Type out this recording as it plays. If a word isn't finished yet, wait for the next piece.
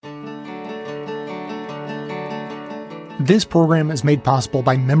This program is made possible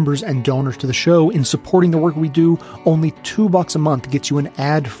by members and donors to the show. In supporting the work we do, only $2 a month gets you an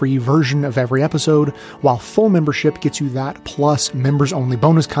ad-free version of every episode, while full membership gets you that plus members-only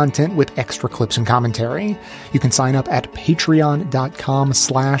bonus content with extra clips and commentary. You can sign up at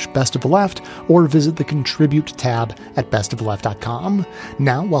patreon.com/bestoftheleft or visit the Contribute tab at bestoftheleft.com.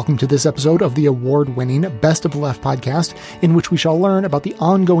 Now, welcome to this episode of the award-winning Best of the Left podcast, in which we shall learn about the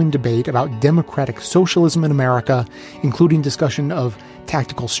ongoing debate about democratic socialism in America, including discussion of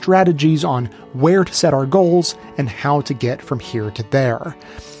tactical strategies on where to set our goals and how to get from here to there.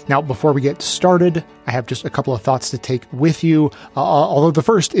 Now, before we get started, I have just a couple of thoughts to take with you, although the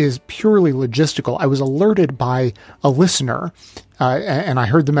first is purely logistical. I was alerted by a listener, and I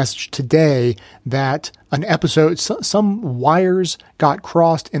heard the message today that an episode, some wires got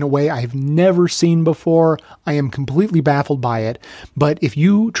crossed in a way I have never seen before. I am completely baffled by it. But if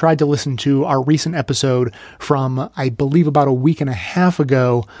you tried to listen to our recent episode from, I believe, about a week and a half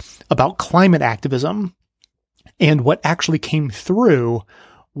ago about climate activism, and what actually came through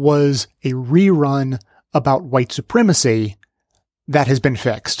was a rerun about white supremacy that has been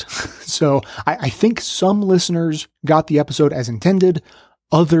fixed. So I think some listeners got the episode as intended.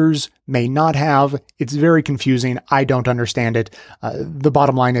 Others may not have. It's very confusing. I don't understand it. The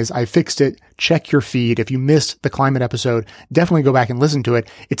bottom line is I fixed it. Check your feed. If you missed the climate episode, definitely go back and listen to it.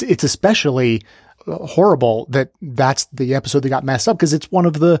 It's especially horrible that that's the episode that got messed up, because it's one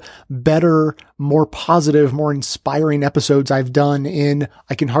of the better, more positive, more inspiring episodes I've done in,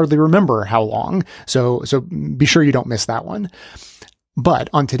 I can hardly remember how long. So be sure you don't miss that one. But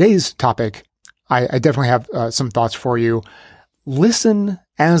on today's topic, I definitely have some thoughts for you. Listen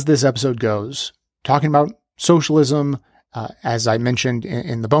as this episode goes, talking about socialism, as I mentioned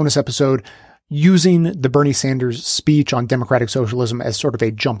in the bonus episode, using the Bernie Sanders speech on democratic socialism as sort of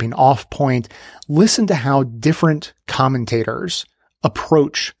a jumping off point. Listen to how different commentators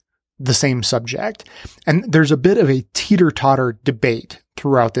approach the same subject. And there's a bit of a teeter-totter debate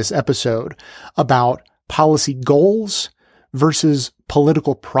throughout this episode about policy goals versus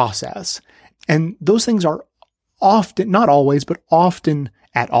political process. And those things are often, not always, but often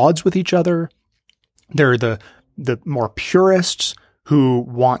at odds with each other. There are the more purists who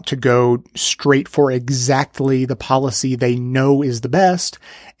want to go straight for exactly the policy they know is the best.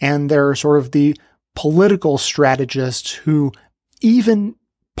 And there are sort of the political strategists who even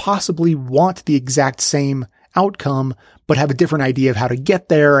possibly want the exact same outcome, but have a different idea of how to get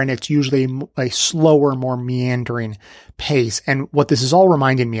there. And it's usually a slower, more meandering pace. And what this is all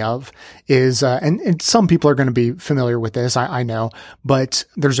reminding me of is, and some people are going to be familiar with this, I know, but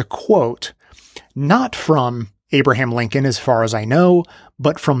there's a quote, not from Abraham Lincoln, as far as I know,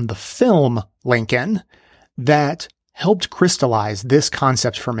 but from the film Lincoln, that helped crystallize this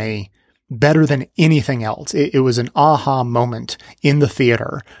concept for me better than anything else. It was an aha moment in the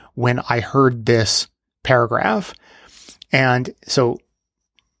theater when I heard this paragraph. And so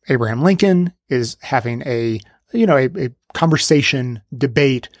Abraham Lincoln is having a conversation,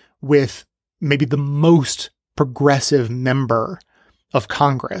 debate with maybe the most progressive member of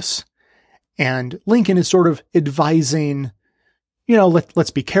Congress. And Lincoln is sort of advising,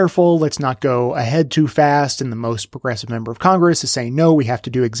 let's be careful. Let's not go ahead too fast. And the most progressive member of Congress is saying, no, we have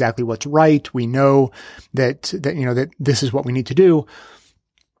to do exactly what's right. We know that this is what we need to do.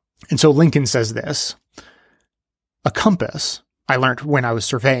 And so Lincoln says this: a compass, I learned when I was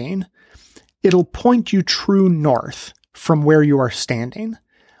surveying, it'll point you true north from where you are standing,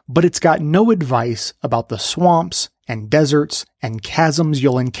 but it's got no advice about the swamps and deserts and chasms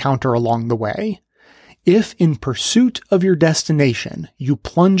you'll encounter along the way. If in pursuit of your destination you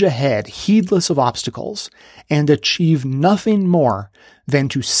plunge ahead heedless of obstacles and achieve nothing more than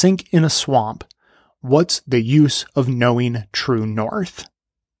to sink in a swamp, what's the use of knowing true north?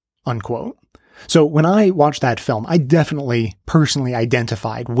 Unquote. So when I watched that film, I definitely personally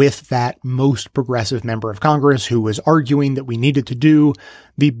identified with that most progressive member of Congress who was arguing that we needed to do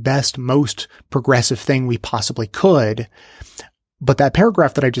the best, most progressive thing we possibly could. But that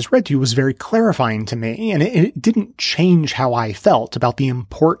paragraph that I just read to you was very clarifying to me, and it didn't change how I felt about the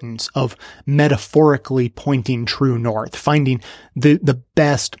importance of metaphorically pointing true north, finding the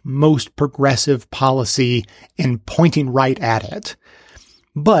best, most progressive policy and pointing right at it.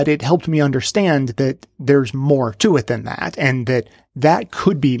 But it helped me understand that there's more to it than that, and that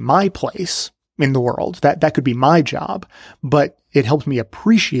could be my place in the world. That could be my job. But it helped me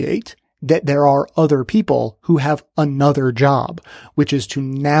appreciate that there are other people who have another job, which is to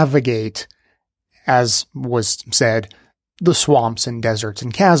navigate, as was said, the swamps and deserts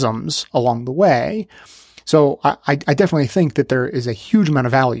and chasms along the way. So I definitely think that there is a huge amount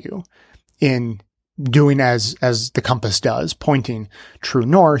of value in doing as the compass does, pointing true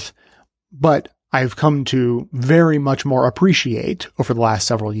north. But I've come to very much more appreciate over the last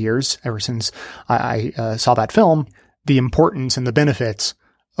several years, ever since I saw that film, the importance and the benefits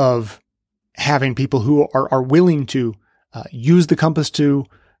of having people who are willing to use the compass to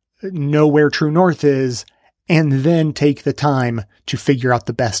know where true north is, and then take the time to figure out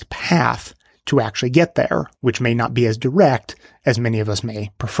the best path to actually get there, which may not be as direct as many of us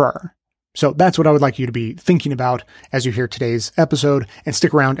may prefer. So that's what I would like you to be thinking about as you hear today's episode, and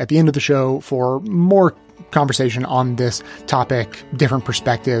stick around at the end of the show for more conversation on this topic, different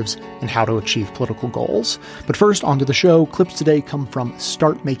perspectives, and how to achieve political goals. But first, onto the show. Clips today come from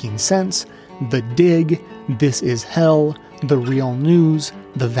Start Making Sense, The Dig, This Is Hell, The Real News,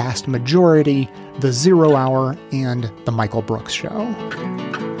 The Vast Majority, The 0 Hour, and The Michael Brooks Show.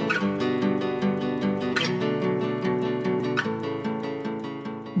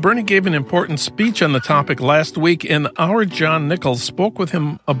 Bernie gave an important speech on the topic last week, and our John Nichols spoke with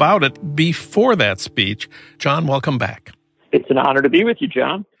him about it before that speech. John, welcome back. It's an honor to be with you,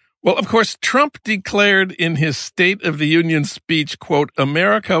 John. Well, of course, Trump declared in his State of the Union speech, quote,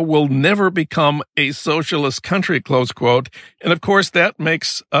 "America will never become a socialist country," close quote. And of course, that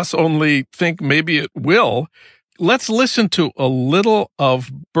makes us only think maybe it will. Let's listen to a little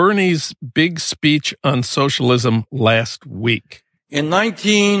of Bernie's big speech on socialism last week. In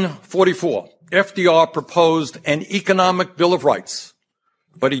 1944, FDR proposed an economic Bill of Rights,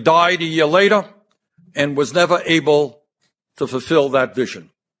 but he died a year later and was never able to fulfill that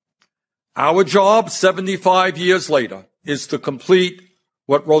vision. Our job 75 years later is to complete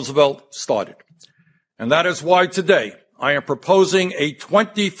what Roosevelt started. And that is why today I am proposing a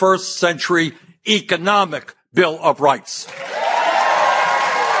 21st century economic Bill of Rights.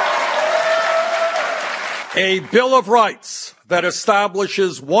 A Bill of Rights that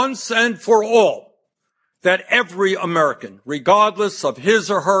establishes once and for all that every American, regardless of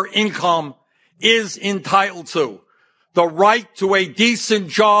his or her income, is entitled to the right to a decent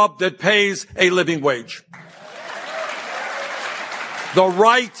job that pays a living wage, the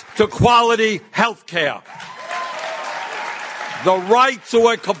right to quality health care, the right to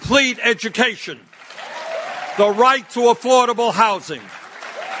a complete education, the right to affordable housing,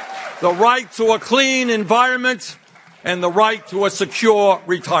 the right to a clean environment, and the right to a secure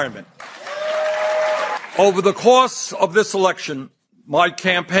retirement. Over the course of this election, my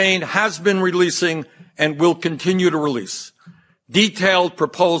campaign has been releasing and will continue to release detailed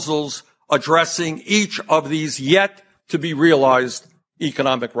proposals addressing each of these yet to be realized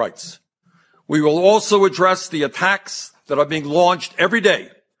economic rights. We will also address the attacks that are being launched every day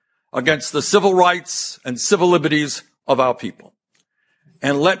against the civil rights and civil liberties of our people.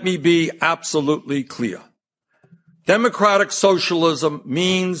 And let me be absolutely clear. Democratic socialism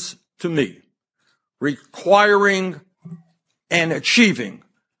means to me requiring and achieving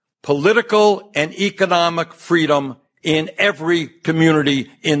political and economic freedom in every community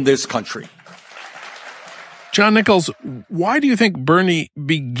in this country. John Nichols, why do you think Bernie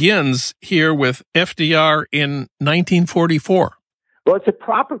begins here with FDR in 1944? Well, it's a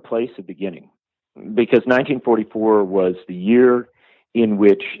proper place of beginning, because 1944 was the year in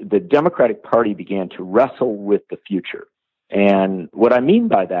which the Democratic Party began to wrestle with the future. And what I mean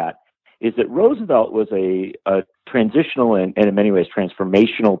by that is that Roosevelt was a transitional and in many ways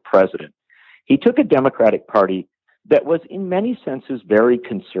transformational president. He took a Democratic Party that was in many senses very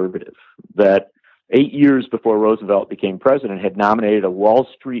conservative, that 8 years before Roosevelt became president had nominated a Wall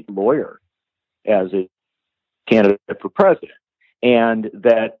Street lawyer as a candidate for president, and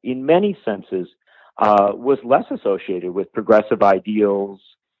that in many senses was less associated with progressive ideals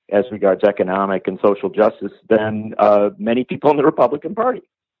as regards economic and social justice than many people in the Republican Party.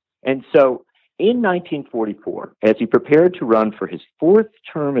 And so in 1944, as he prepared to run for his fourth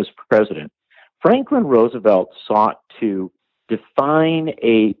term as president, Franklin Roosevelt sought to define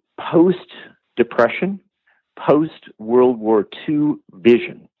a post-Depression, post-World War II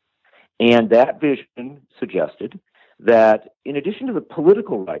vision. And that vision suggested that in addition to the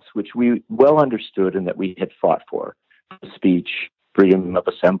political rights, which we well understood and that we had fought for, speech, freedom of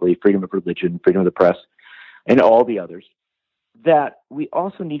assembly, freedom of religion, freedom of the press, and all the others, that we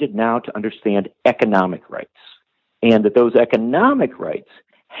also needed now to understand economic rights, and that those economic rights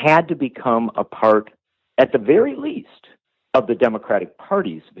had to become a part, at the very least, of the Democratic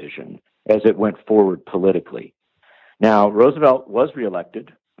Party's vision as it went forward politically. Now, Roosevelt was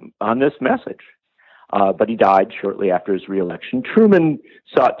reelected on this message, but he died shortly after his reelection. Truman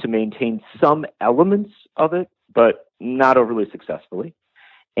sought to maintain some elements of it, but not overly successfully.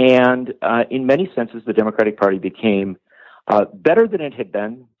 And in many senses, the Democratic Party became better than it had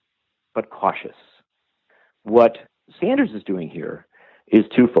been, but cautious. What Sanders is doing here is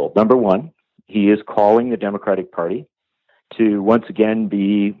twofold. Number one, he is calling the Democratic Party to once again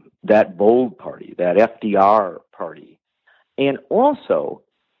be that bold party, that FDR party, and also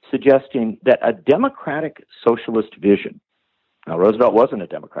suggesting that a democratic socialist vision. Now, Roosevelt wasn't a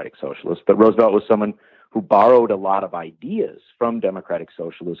democratic socialist, but Roosevelt was someone who borrowed a lot of ideas from democratic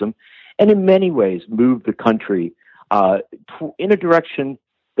socialism and in many ways moved the country in a direction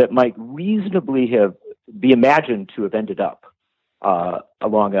that might reasonably be imagined to have ended up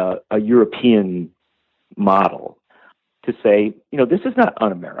along a European model, to say, this is not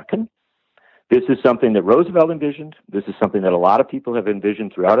un-American. This is something that Roosevelt envisioned. This is something that a lot of people have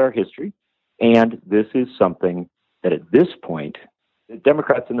envisioned throughout our history. And this is something that at this point, the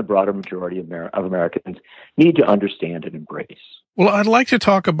Democrats and the broader majority of Americans need to understand and embrace. Well, I'd like to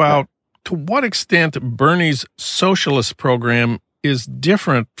talk about to what extent Bernie's socialist program is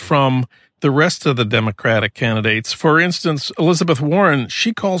different from the rest of the Democratic candidates. For instance, Elizabeth Warren,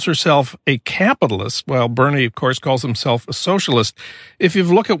 she calls herself a capitalist, while Bernie, of course, calls himself a socialist. If you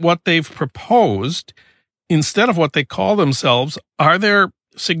look at what they've proposed, instead of what they call themselves, are there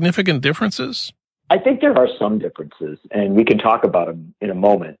significant differences? I think there are some differences, and we can talk about them in a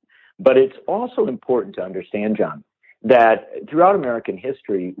moment. But it's also important to understand, John, that throughout American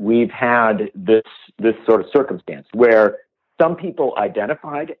history, we've had this sort of circumstance where some people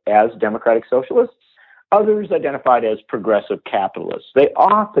identified as democratic socialists, others identified as progressive capitalists. They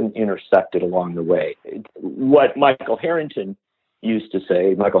often intersected along the way. What Michael Harrington used to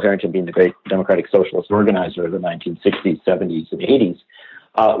say, Michael Harrington being the great democratic socialist organizer of the 1960s, 70s, and 80s,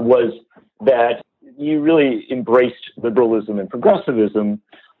 was that you really embraced liberalism and progressivism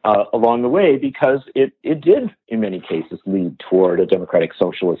along the way because it did, in many cases, lead toward a democratic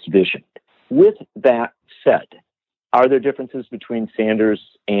socialist vision. With that said, are there differences between Sanders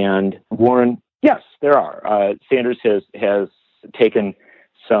and Warren? Yes, there are. Sanders has taken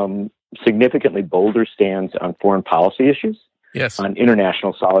some significantly bolder stands on foreign policy issues, yes, on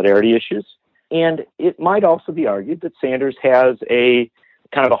international solidarity issues. And it might also be argued that Sanders has a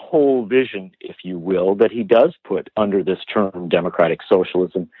kind of a whole vision, if you will, that he does put under this term democratic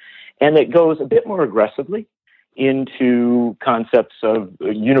socialism, and that goes a bit more aggressively into concepts of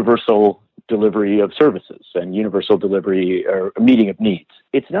universal delivery of services and universal delivery or meeting of needs.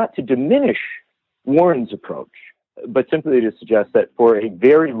 It's not to diminish Warren's approach, but simply to suggest that for a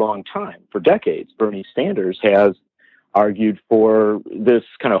very long time, for decades, Bernie Sanders has argued for this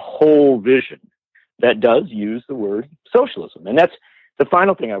kind of whole vision that does use the word socialism. And that's the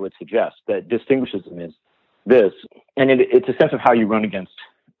final thing I would suggest that distinguishes them is this, and it's a sense of how you run against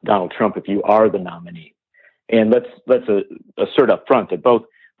Donald Trump if you are the nominee. And let's assert up front that both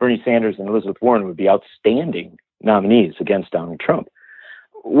Bernie Sanders and Elizabeth Warren would be outstanding nominees against Donald Trump.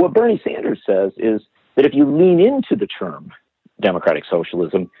 What Bernie Sanders says is that if you lean into the term democratic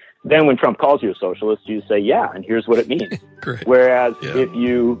socialism, then when Trump calls you a socialist, you say, yeah, and here's what it means. Whereas if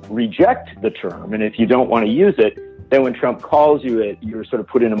you reject the term and if you don't want to use it, then when Trump calls you it, you're sort of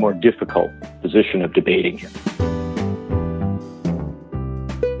put in a more difficult position of debating him.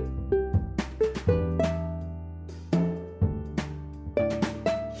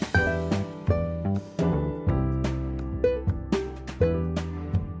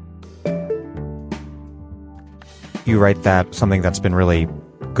 You write that something that's been really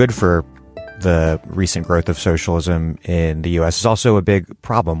good for the recent growth of socialism in the U.S. is also a big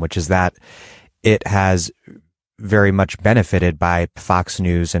problem, which is that it has very much benefited by Fox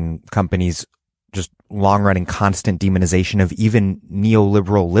News and companies' just long-running constant demonization of even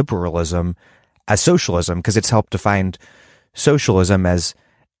neoliberal liberalism as socialism, because it's helped define socialism as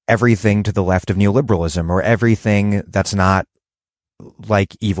everything to the left of neoliberalism or everything that's not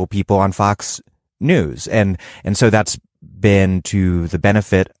like evil people on Fox News. And so that's been to the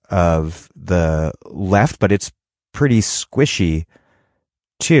benefit of the left, but it's pretty squishy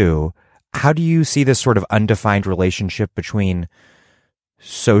too. How do you see this sort of undefined relationship between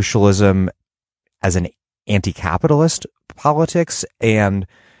socialism as an anti-capitalist politics and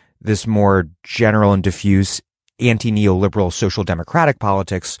this more general and diffuse anti-neoliberal social democratic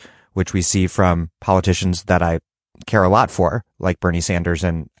politics, which we see from politicians that I care a lot for, like Bernie Sanders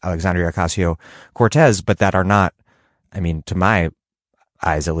and Alexandria Ocasio-Cortez, but that are not, I mean, to my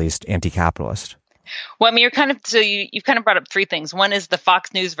eyes at least, anti-capitalist? Well, I mean, you've kind of brought up three things. One is the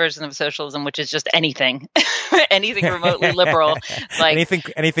Fox News version of socialism, which is just anything, anything remotely liberal, like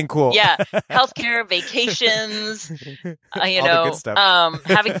anything cool. Yeah, healthcare, vacations, All the good stuff.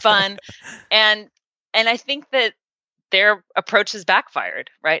 having fun, and I think that their approach has backfired,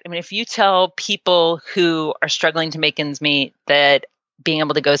 right? I mean, if you tell people who are struggling to make ends meet that being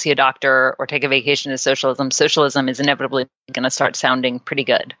able to go see a doctor or take a vacation is socialism, socialism is inevitably going to start sounding pretty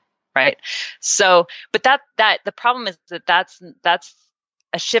good, right? So, but that the problem is that that's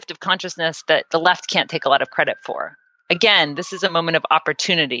a shift of consciousness that the left can't take a lot of credit for. Again, this is a moment of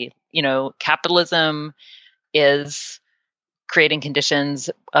opportunity. Capitalism is creating conditions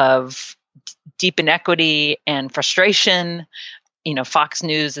of deep inequity and frustration. Fox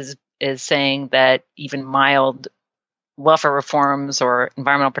News is saying that even mild welfare reforms or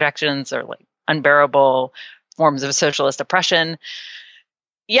environmental protections are like unbearable forms of socialist oppression.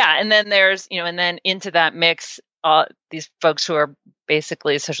 Yeah, and then there's, and then into that mix, these folks who are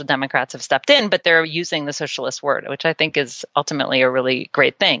basically social democrats have stepped in, but they're using the socialist word, which I think is ultimately a really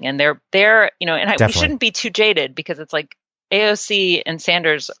great thing. And we shouldn't be too jaded, because it's like AOC and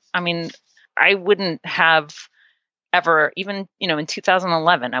Sanders. I mean, I wouldn't have ever, even, in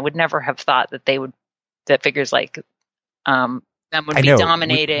 2011, I would never have thought that figures like them would be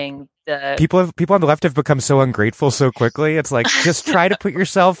dominating the people on the left have become so ungrateful so quickly. It's like, just try to put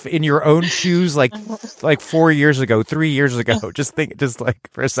yourself in your own shoes, like 4 years ago, 3 years ago. Just think, just like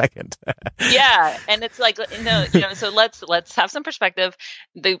for a second. Yeah, and it's like, so let's have some perspective.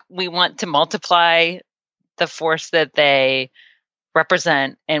 We want to multiply the force that they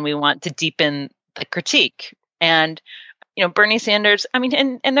represent, and we want to deepen the critique. And Bernie Sanders, I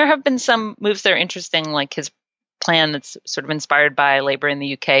mean, and there have been some moves that are interesting, like his plan that's sort of inspired by Labour in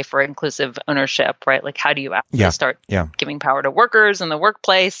the UK for inclusive ownership, right? Like, how do you actually start giving power to workers in the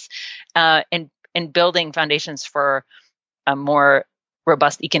workplace, and building foundations for a more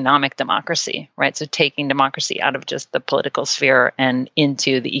robust economic democracy, right? So taking democracy out of just the political sphere and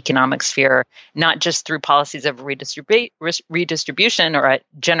into the economic sphere, not just through policies of redistribution or a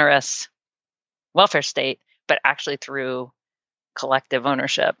generous welfare state, but actually through collective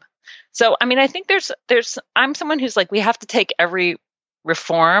ownership. So, I mean, I think I'm someone who's like, we have to take every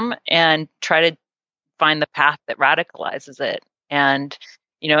reform and try to find the path that radicalizes it. And,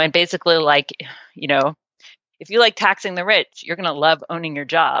 and basically, like, if you like taxing the rich, you're going to love owning your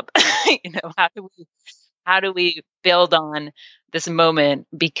job. How do we build on this moment?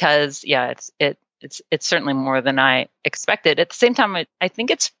 Because it's certainly more than I expected. At the same time, I think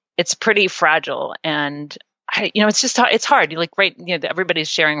it's pretty fragile, and it's hard. Everybody's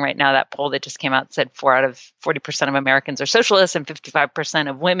sharing right now that poll that just came out said 4 out of 40% of Americans are socialists, and 55%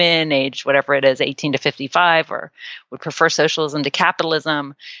 of women aged whatever it is, 18 to 55, or would prefer socialism to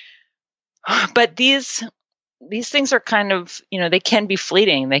capitalism. But these things are kind of, they can be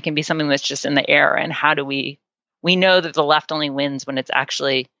fleeting. They can be something that's just in the air. And how do we know that the left only wins when it's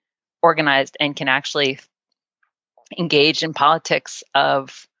actually organized and can actually engage in politics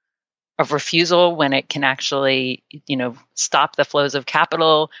of refusal, when it can actually, stop the flows of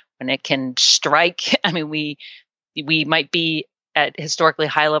capital, when it can strike. I mean, we might be at historically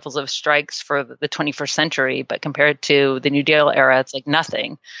high levels of strikes for the 21st century, but compared to the New Deal era, it's like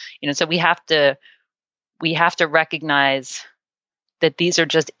nothing. So we have to recognize that these are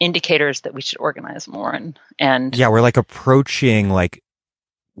just indicators that we should organize more. And yeah, we're like approaching like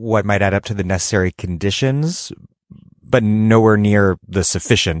what might add up to the necessary conditions, but nowhere near the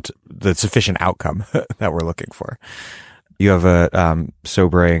sufficient outcome that we're looking for. You have a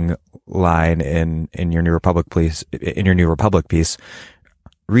sobering line in your New Republic piece.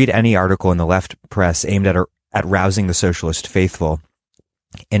 Read any article in the left press aimed at rousing the socialist faithful,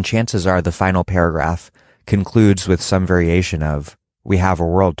 and chances are the final paragraph concludes with some variation of, "We have a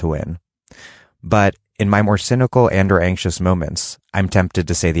world to win." But in my more cynical and or anxious moments, I'm tempted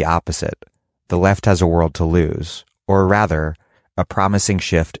to say the opposite. The left has a world to lose, or rather, a promising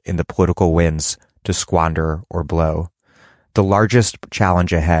shift in the political winds to squander or blow. The largest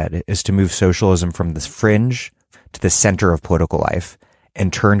challenge ahead is to move socialism from the fringe to the center of political life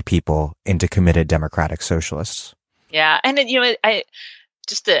and turn people into committed democratic socialists. Yeah, and I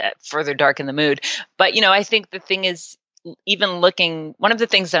just to further darken the mood, but I think the thing is, even looking, one of the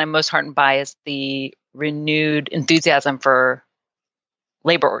things that I'm most heartened by is the renewed enthusiasm for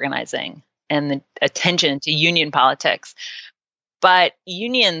labor organizing and the attention to union politics. But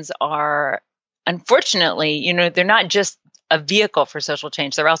unions are, unfortunately, they're not just a vehicle for social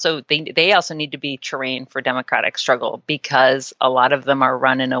change. They're also they also need to be terrain for democratic struggle, because a lot of them are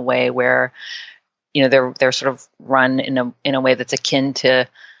run in a way where, they're sort of run in a way that's akin to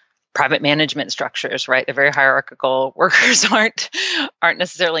private management structures, right? They're very hierarchical. Workers aren't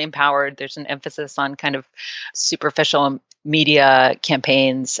necessarily empowered. There's an emphasis on kind of superficial media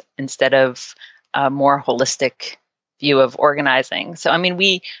campaigns instead of a more holistic view of organizing. So, I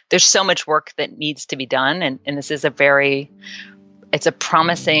mean, there's so much work that needs to be done. And this is it's a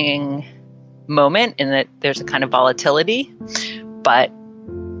promising moment in that there's a kind of volatility, But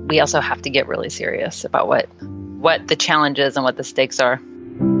we also have to get really serious about what the challenge is and what the stakes are.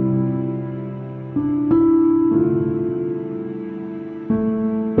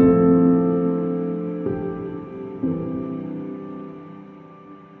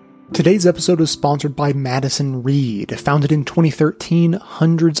 Today's episode is sponsored by Madison Reed. Founded in 2013,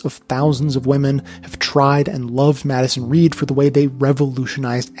 hundreds of thousands of women have tried and loved Madison Reed for the way they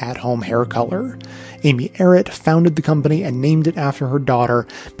revolutionized at-home hair color. Amy Errett founded the company and named it after her daughter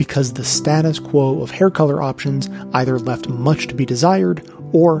because the status quo of hair color options either left much to be desired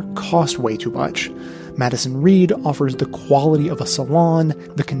or cost way too much. Madison Reed offers the quality of a salon,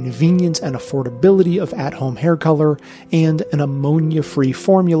 the convenience and affordability of at-home hair color, and an ammonia-free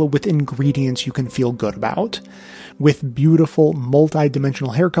formula with ingredients you can feel good about. With beautiful,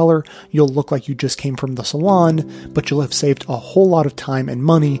 multi-dimensional hair color, you'll look like you just came from the salon, but you'll have saved a whole lot of time and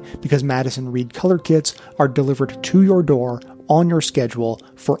money because Madison Reed color kits are delivered to your door on your schedule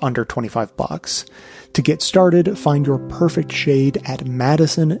for under $25. To get started, find your perfect shade at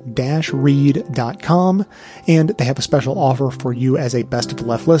madison-reed.com, and they have a special offer for you as a Best of the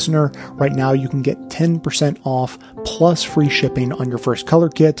Left listener. Right now, you can get 10% off plus free shipping on your first color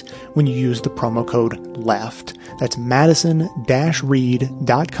kit when you use the promo code LEFT. That's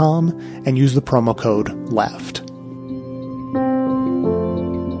madison-reed.com and use the promo code LEFT.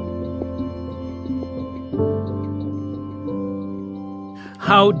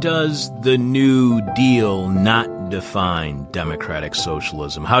 How does the New Deal not define democratic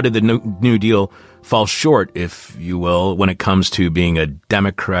socialism? How did the New Deal fall short, if you will, when it comes to being a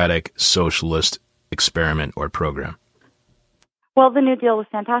democratic socialist experiment or program? Well, the New Deal was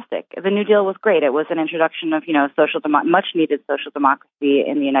fantastic. The New Deal was great. It was an introduction of, much needed social democracy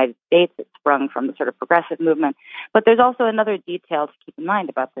in the United States. It sprung from the sort of progressive movement. But there's also another detail to keep in mind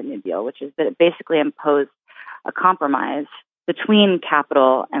about the New Deal, which is that it basically imposed a compromise between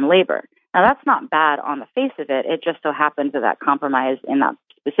capital and labor. Now, that's not bad on the face of it. It just so happens that compromise in that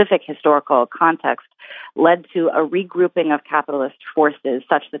specific historical context led to a regrouping of capitalist forces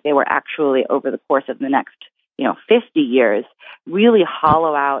such that they were actually, over the course of the next 50 years, really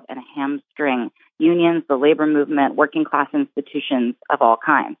hollow out and hamstring unions, the labor movement, working class institutions of all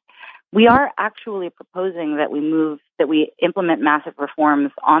kinds. We are actually proposing that we implement massive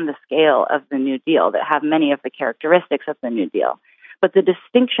reforms on the scale of the New Deal that have many of the characteristics of the New Deal. But the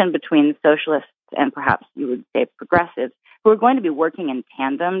distinction between socialists and perhaps you would say progressives who are going to be working in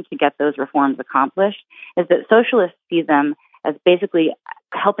tandem to get those reforms accomplished is that socialists see them as basically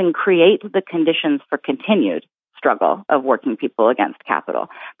helping create the conditions for continued struggle of working people against capital.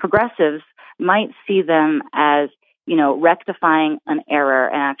 Progressives might see them as rectifying an error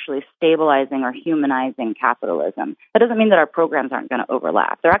and actually stabilizing or humanizing capitalism. That doesn't mean that our programs aren't going to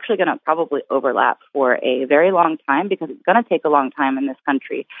overlap. They're actually going to probably overlap for a very long time because it's going to take a long time in this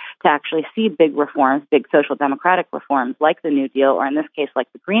country to actually see big reforms, big social democratic reforms like the New Deal, or in this case,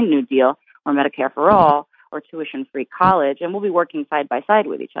 like the Green New Deal or Medicare for All or tuition-free college, and we'll be working side by side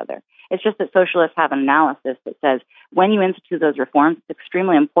with each other. It's just that socialists have an analysis that says when you institute those reforms, it's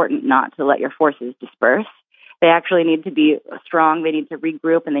extremely important not to let your forces disperse. They actually need to be strong, they need to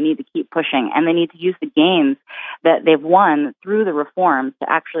regroup, and they need to keep pushing. And they need to use the gains that they've won through the reforms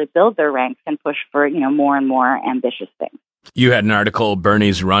to actually build their ranks and push for, more and more ambitious things. You had an article,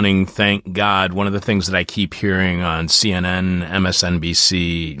 Bernie's running, thank God. One of the things that I keep hearing on CNN,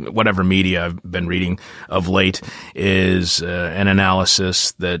 MSNBC, whatever media I've been reading of late is an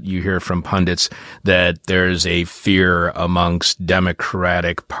analysis that you hear from pundits that there's a fear amongst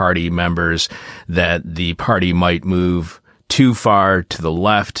Democratic Party members that the party might move too far to the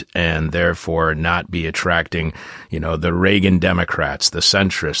left and therefore not be attracting, the Reagan Democrats, the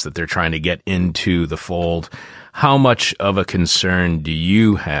centrists that they're trying to get into the fold. How much of a concern do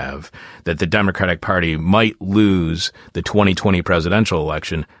you have that the Democratic Party might lose the 2020 presidential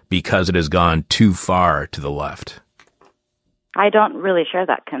election because it has gone too far to the left? I don't really share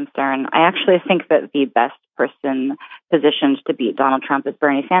that concern. I actually think that the best person positioned to beat Donald Trump is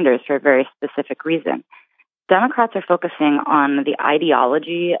Bernie Sanders for a very specific reason. Democrats are focusing on the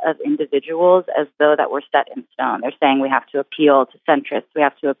ideology of individuals as though that were set in stone. They're saying we have to appeal to centrists, we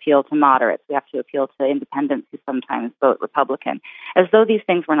have to appeal to moderates, we have to appeal to independents who sometimes vote Republican, as though these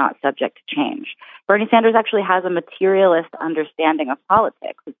things were not subject to change. Bernie Sanders actually has a materialist understanding of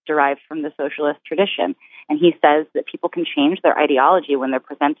politics. It's derived from the socialist tradition. And he says that people can change their ideology when they're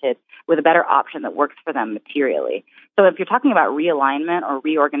presented with a better option that works for them materially. So if you're talking about realignment or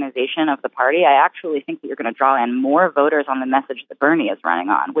reorganization of the party, I actually think that you're going to draw in more voters on the message that Bernie is running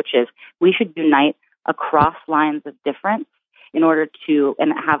on, which is we should unite across lines of difference in order to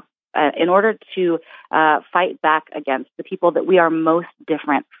and have in order to fight back against the people that we are most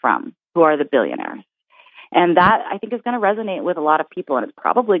different from, who are the billionaires. And that, I think, is going to resonate with a lot of people, and it's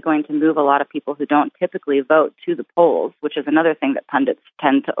probably going to move a lot of people who don't typically vote to the polls, which is another thing that pundits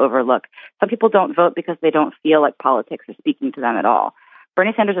tend to overlook. Some people don't vote because they don't feel like politics is speaking to them at all.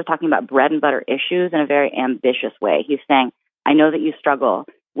 Bernie Sanders is talking about bread and butter issues in a very ambitious way. He's saying, I know that you struggle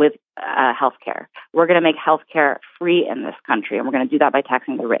with health care. We're going to make health care free in this country, and we're going to do that by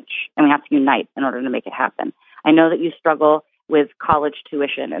taxing the rich. And we have to unite in order to make it happen. I know that you struggle with college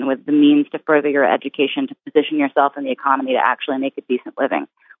tuition and with the means to further your education, to position yourself in the economy to actually make a decent living.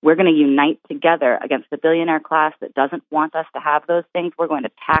 We're going to unite together against the billionaire class that doesn't want us to have those things. We're going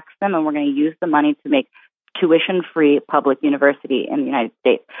to tax them, and we're going to use the money to make tuition-free public university in the United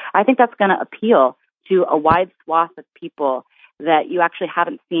States. I think that's going to appeal to a wide swath of people that you actually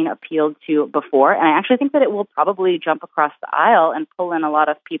haven't seen appealed to before. And I actually think that it will probably jump across the aisle and pull in a lot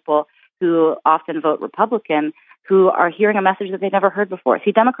of people who often vote Republican, who are hearing a message that they've never heard before.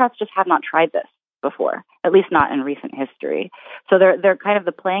 See, Democrats just have not tried this before, at least not in recent history. So they're kind of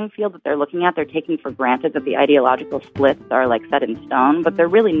the playing field that they're looking at. They're taking for granted that the ideological splits are like set in stone, but they're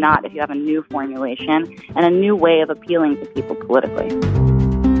really not if you have a new formulation and a new way of appealing to people politically.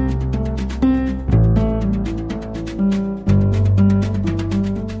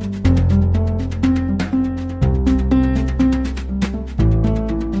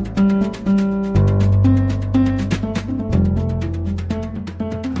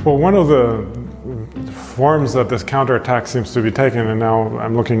 Well, one of the forms that this counterattack seems to be taking, and now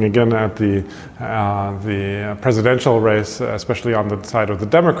I'm looking again at the presidential race, especially on the side of the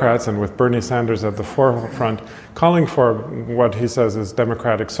Democrats, and with Bernie Sanders at the forefront, calling for what he says is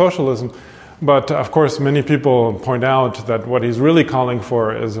democratic socialism. But of course, many people point out that what he's really calling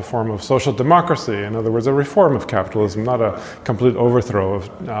for is a form of social democracy. In other words, a reform of capitalism, not a complete overthrow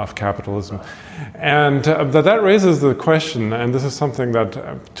of capitalism. And that raises the question, and this is something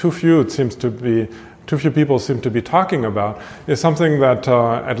that too few people seem to be talking about, is something that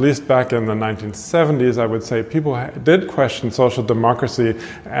at least back in the 1970s, I would say, people did question social democracy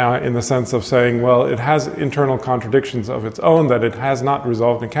in the sense of saying, well, it has internal contradictions of its own that it has not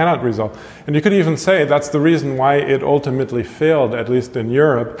resolved and cannot resolve. And you could even say that's the reason why it ultimately failed, at least in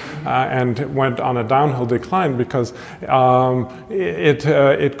Europe, and went on a downhill decline, because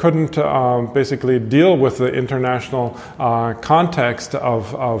it couldn't basically deal with the international context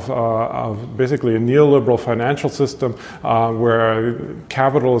of basically a neoliberal financial system where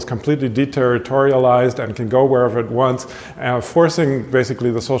capital is completely deterritorialized and can go wherever it wants, forcing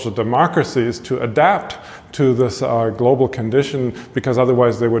basically the social democracies to adapt to this global condition, because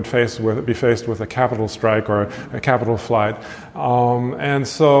otherwise they would be faced with a capital strike or a capital flight. And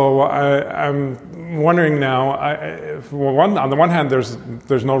so I'm wondering now, on the one hand,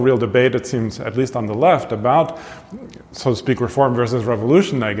 there's no real debate, it seems, at least on the left, about, so to speak, reform versus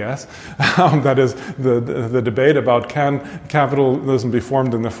revolution, I guess. That is the debate about, can capitalism be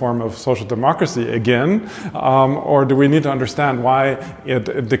formed in the form of social democracy again, or do we need to understand why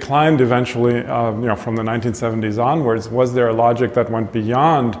it declined eventually, from the 1970s onwards? Was there a logic that went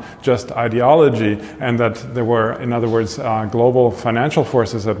beyond just ideology, and that there were, in other words, global financial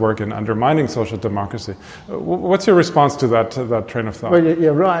forces at work in undermining social democracy? What's your response to that train of thought? Well,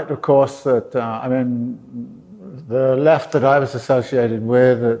 you're right, of course, that the left that I was associated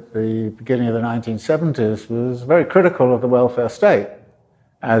with at the beginning of the 1970s was very critical of the welfare state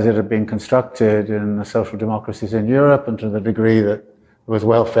as it had been constructed in the social democracies in Europe, and to the degree that there was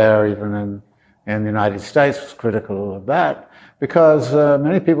welfare even in the United States was critical of that, because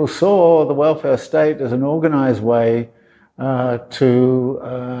many people saw the welfare state as an organized way to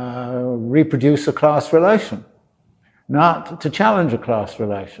reproduce a class relation, not to challenge a class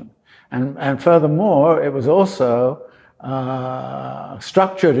relation. And furthermore, it was also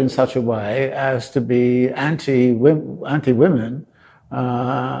structured in such a way as to be anti-women.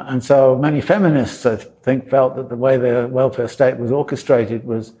 And so many feminists, I think, felt that the way the welfare state was orchestrated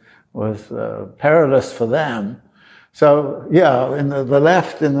was perilous for them. So, in the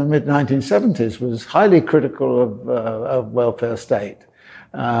left in the mid-1970s was highly critical of welfare state.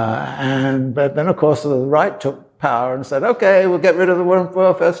 But then, of course, the right took power and said, okay, we'll get rid of the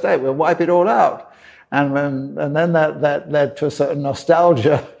welfare state, we'll wipe it all out. And then that led to a certain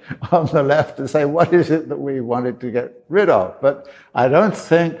nostalgia on the left to say, what is it that we wanted to get rid of? But I don't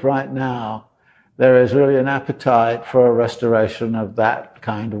think right now there is really an appetite for a restoration of that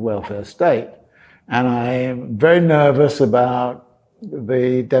kind of welfare state. And I am very nervous about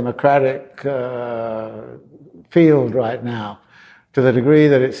the democratic field right now, to the degree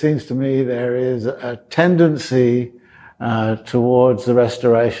that it seems to me there is a tendency towards the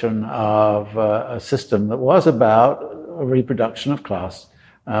restoration of a system that was about a reproduction of class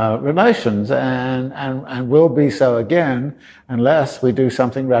relations, and will be so again unless we do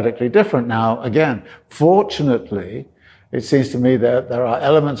something radically different. Now, again, fortunately, it seems to me that there are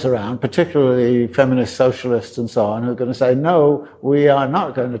elements around, particularly feminist socialists and so on, who are going to say, no, we are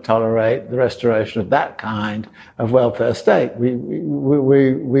not going to tolerate the restoration of that kind of welfare state.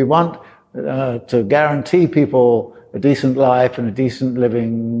 We want to guarantee people a decent life and a decent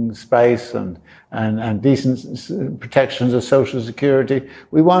living space and decent protections of social security.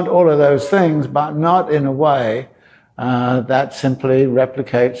 We want all of those things, but not in a way that simply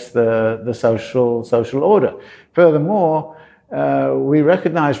replicates the social order. Furthermore, we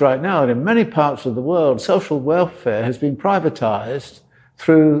recognize right now that in many parts of the world, social welfare has been privatized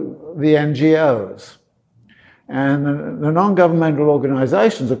through the NGOs. And the non-governmental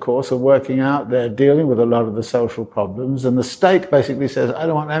organizations, of course, are working out there, dealing with a lot of the social problems. And the state basically says, I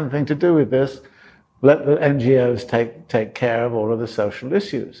don't want anything to do with this. Let the NGOs take care of all of the social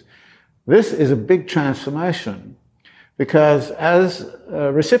issues. This is a big transformation because as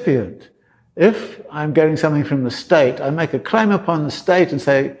a recipient, if I'm getting something from the state, I make a claim upon the state and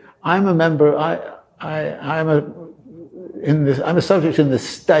say, I'm a member, I'm a subject in this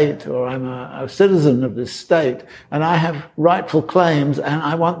state, or I'm a citizen of this state, and I have rightful claims, and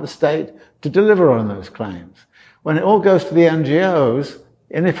I want the state to deliver on those claims. When it all goes to the NGOs,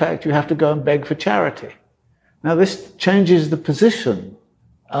 in effect, you have to go and beg for charity. Now, this changes the position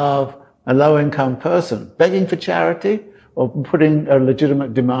of a low-income person, begging for charity or putting a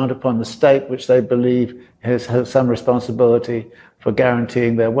legitimate demand upon the state, which they believe has some responsibility for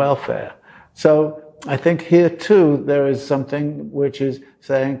guaranteeing their welfare. So I think here, too, there is something which is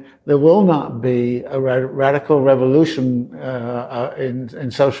saying there will not be a radical revolution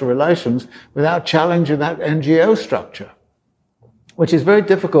in social relations without challenging that NGO structure, which is very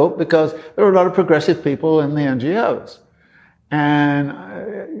difficult because there are a lot of progressive people in the NGOs. And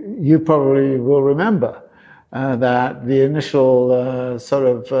you probably will remember that the initial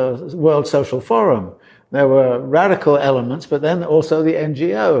World Social Forum, there were radical elements, but then also the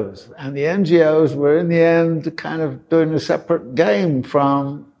NGOs. And the NGOs were, in the end, kind of doing a separate game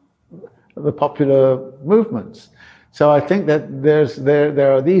from the popular movements. So I think that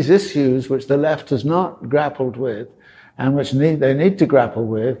there are these issues which the left has not grappled with and which they need to grapple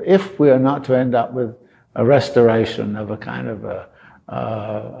with if we are not to end up with a restoration of a kind of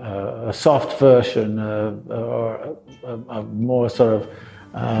a soft version or a more sort of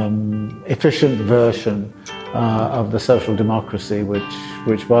efficient version of the social democracy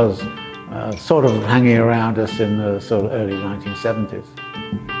which was sort of hanging around us in the sort of early 1970s.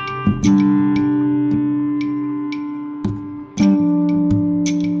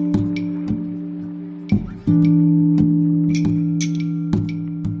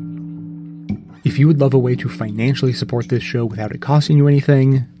 If you would love a way to financially support this show without it costing you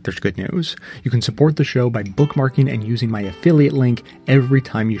anything, there's good news. You can support the show by bookmarking and using my affiliate link every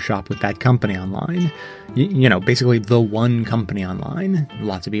time you shop with that company online. You know, basically the one company online.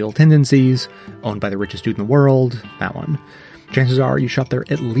 Lots of evil tendencies, owned by the richest dude in the world, that one. Chances are you shop there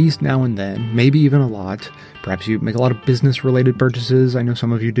at least now and then, maybe even a lot. Perhaps you make a lot of business-related purchases, I know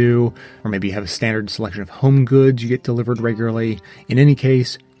some of you do. Or maybe you have a standard selection of home goods you get delivered regularly. In any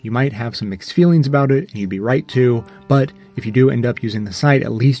case, you might have some mixed feelings about it, and you'd be right to, but if you do end up using the site,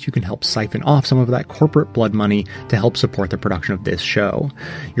 at least you can help siphon off some of that corporate blood money to help support the production of this show.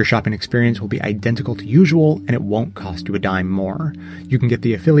 Your shopping experience will be identical to usual, and it won't cost you a dime more. You can get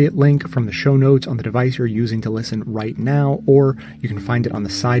the affiliate link from the show notes on the device you're using to listen right now, or you can find it on the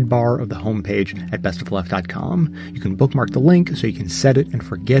sidebar of the homepage at bestofleft.com. You can bookmark the link so you can set it and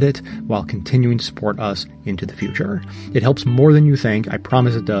forget it while continuing to support us into the future. It helps more than you think, I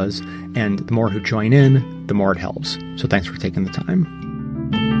promise it does, and the more who join in, the more it helps. So thanks for taking the time.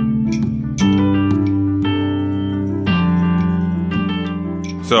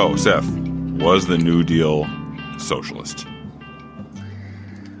 So, Seth, was the New Deal socialist?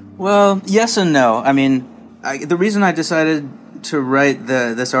 Well, yes and no. I mean, the reason I decided to write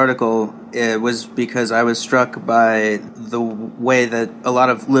this article was because I was struck by the way that a lot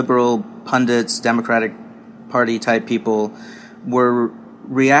of liberal pundits, Democratic Party type people were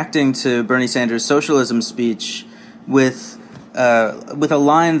reacting to Bernie Sanders' socialism speech with a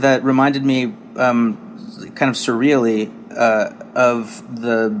line that reminded me kind of surreally of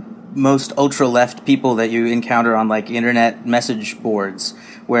the most ultra-left people that you encounter on like internet message boards,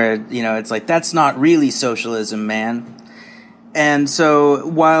 where, you know, it's like, that's not really socialism, man. And so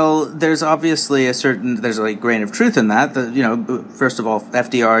while there's obviously there's a grain of truth in that, you know, first of all,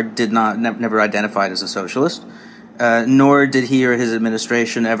 FDR never identified as a socialist. nor did he or his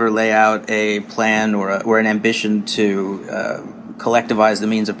administration ever lay out a plan or an ambition to collectivize the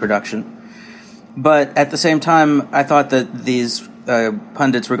means of production. But at the same time, I thought that these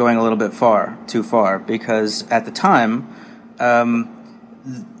pundits were going a little bit too far, because at the time,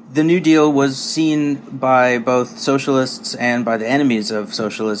 the New Deal was seen by both socialists and by the enemies of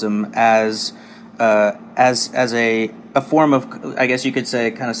socialism as a form of, I guess you could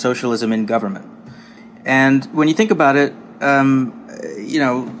say, kind of socialism in government. And when you think about it,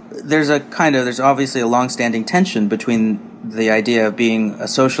 there's obviously a long-standing tension between the idea of being a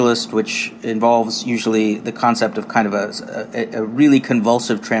socialist, which involves usually the concept of kind of a really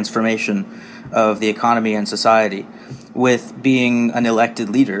convulsive transformation of the economy and society, with being an elected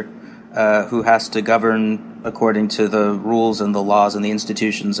leader who has to govern according to the rules and the laws and the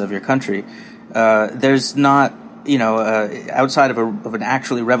institutions of your country. There's not, outside of an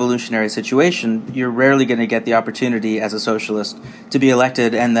actually revolutionary situation, you're rarely going to get the opportunity as a socialist to be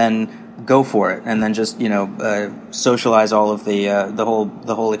elected and then go for it, and then just socialize all of the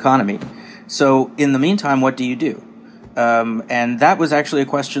whole economy. So in the meantime, what do you do? And that was actually a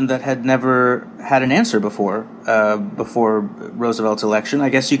question that had never had an answer before Roosevelt's election. I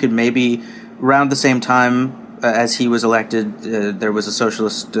guess you could maybe around the same time as he was elected, there was a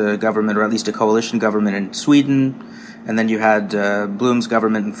socialist government, or at least a coalition government in Sweden. And then you had Blum's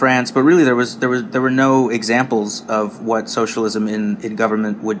government in France, but really there were no examples of what socialism in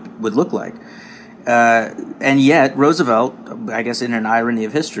government would look like. And yet Roosevelt, I guess in an irony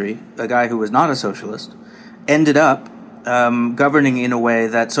of history, a guy who was not a socialist, ended up governing in a way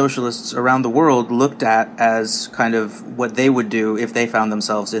that socialists around the world looked at as kind of what they would do if they found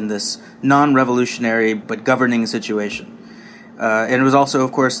themselves in this non-revolutionary but governing situation. And it was also,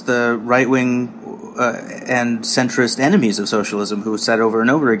 of course, the right-wing and centrist enemies of socialism who said over and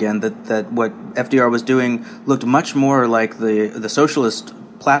over again that what FDR was doing looked much more like the socialist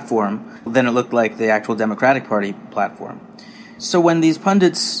platform than it looked like the actual Democratic Party platform. So when these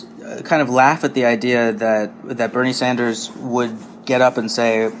pundits kind of laugh at the idea that Bernie Sanders would get up and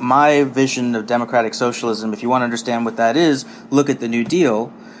say, my vision of democratic socialism, if you want to understand what that is, look at the New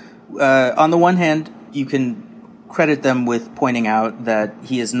Deal. On the one hand, you can credit them with pointing out that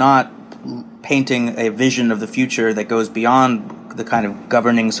he is not painting a vision of the future that goes beyond the kind of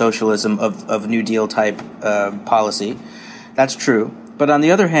governing socialism of New Deal type policy. That's true. But on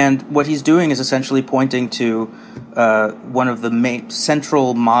the other hand, what he's doing is essentially pointing to one of the main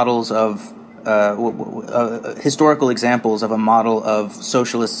central models of historical examples of a model of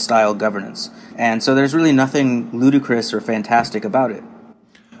socialist-style governance. And so there's really nothing ludicrous or fantastic about it.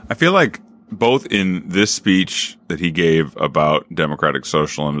 I feel like both in this speech that he gave about democratic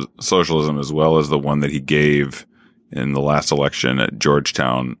socialism as well as the one that he gave in the last election at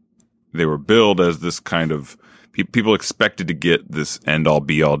Georgetown, they were billed as this kind of people expected to get this end-all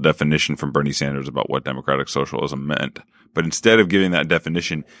be-all definition from Bernie Sanders about what democratic socialism meant. But instead of giving that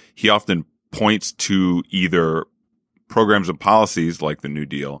definition, he often points to either programs and policies like the New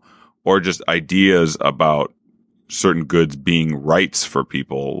Deal or just ideas about certain goods being rights for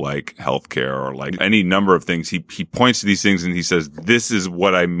people like healthcare or like any number of things. He points to these things and he says, this is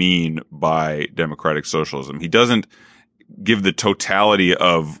what I mean by democratic socialism. He doesn't give the totality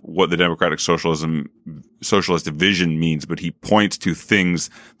of what the democratic socialist vision means, but he points to things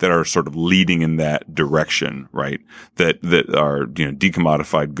that are sort of leading in that direction, right? That are,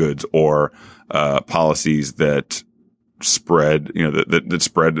 decommodified goods or, policies that spread, that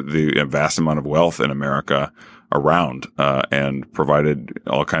spread the vast amount of wealth in America around, and provided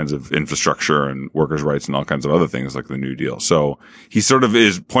all kinds of infrastructure and workers' rights and all kinds of other things like the New Deal. So he sort of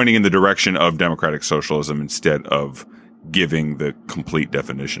is pointing in the direction of democratic socialism instead of giving the complete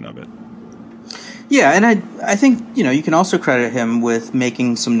definition of it. Yeah, and I think, you can also credit him with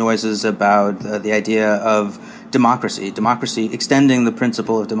making some noises about the idea of democracy, extending the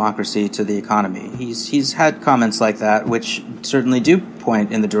principle of democracy to the economy. He's had comments like that, which certainly do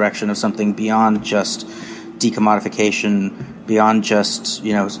point in the direction of something beyond just decommodification, beyond just,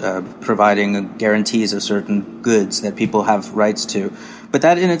 providing guarantees of certain goods that people have rights to. But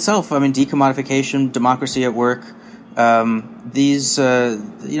that in itself, decommodification, democracy at work, these are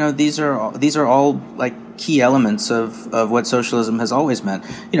all like key elements of what socialism has always meant.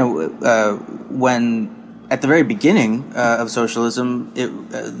 When at the very beginning of socialism,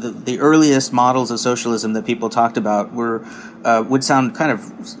 the earliest models of socialism that people talked about would sound kind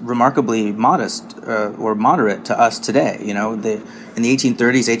of remarkably modest or moderate to us today. In the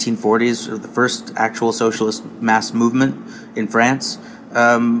 1830s, 1840s, the first actual socialist mass movement in France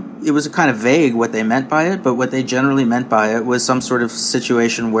It was kind of vague what they meant by it, but what they generally meant by it was some sort of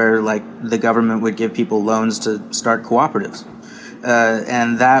situation where, like, the government would give people loans to start cooperatives.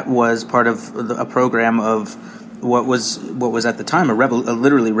 And that was part of a program of what was at the time a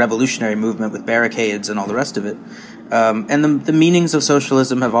literally revolutionary movement with barricades and all the rest of it. And the meanings of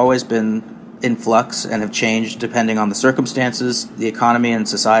socialism have always been in flux and have changed depending on the circumstances. The economy and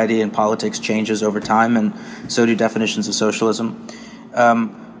society and politics changes over time, and so do definitions of socialism.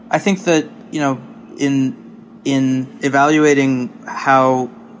 I think that, in evaluating how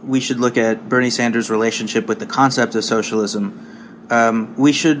we should look at Bernie Sanders' relationship with the concept of socialism,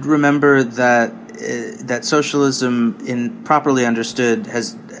 we should remember that socialism, in properly understood,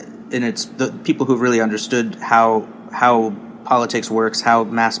 the people who really understood how politics works, how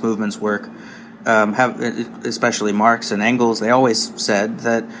mass movements work, especially Marx and Engels, they always said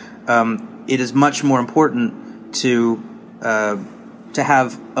that it is much more important to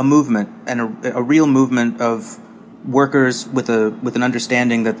have a movement and a real movement of workers with an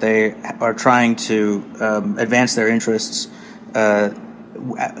understanding that they are trying to advance their interests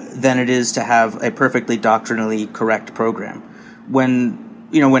than it is to have a perfectly doctrinally correct program.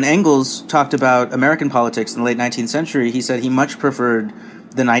 When Engels talked about American politics in the late 19th century, he said he much preferred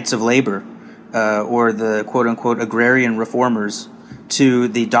the Knights of Labor or the quote-unquote agrarian reformers to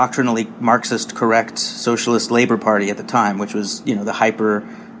the doctrinally Marxist correct Socialist Labor Party at the time, which was, the hyper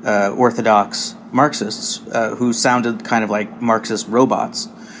orthodox Marxists who sounded kind of like Marxist robots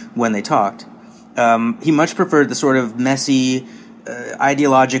when they talked. He much preferred the sort of messy,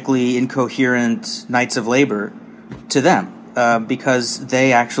 ideologically incoherent Knights of Labor to them because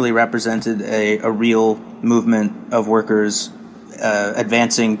they actually represented a real movement of workers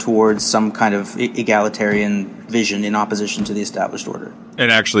advancing towards some kind of egalitarian vision in opposition to the established order.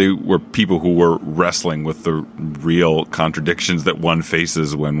 And actually were people who were wrestling with the real contradictions that one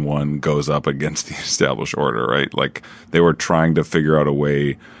faces when one goes up against the established order, right? Like, they were trying to figure out a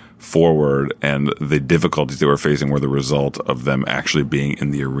way forward, and the difficulties they were facing were the result of them actually being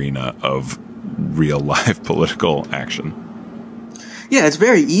in the arena of real life political action. Yeah, it's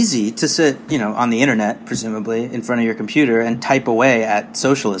very easy to sit, on the internet, presumably, in front of your computer and type away at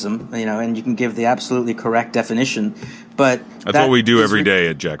socialism, and you can give the absolutely correct definition. But that's what we do every day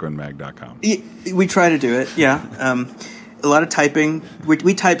at jacobinmag.com. We try to do it, yeah. A lot of typing.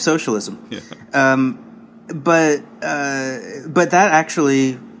 We type socialism. Yeah. But that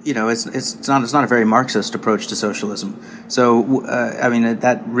actually, it's not a very Marxist approach to socialism. So,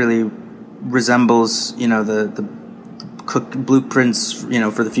 that really resembles, the cook blueprints,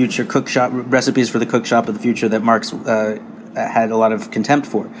 for the future, recipes for the cookshop of the future that Marx had a lot of contempt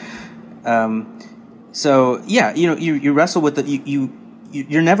for. So yeah, you wrestle with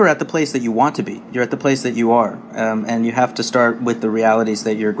you're never at the place that you want to be. You're at the place that you are, and you have to start with the realities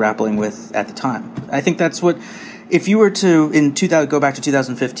that you're grappling with at the time. I think that's what. If you were to go back to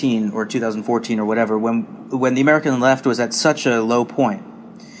 2015 or 2014 or whatever, when the American left was at such a low point,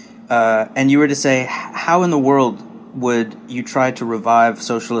 and you were to say, how in the world would you try to revive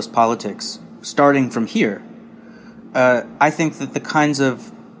socialist politics starting from here? I think that the kinds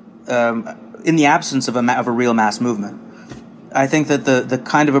of, in the absence of a real mass movement, I think that the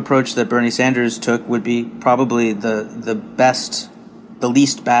kind of approach that Bernie Sanders took would be probably the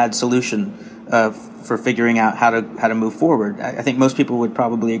least bad solution for figuring out how to move forward. I think most people would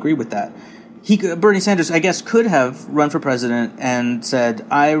probably agree with that. Bernie Sanders, I guess, could have run for president and said,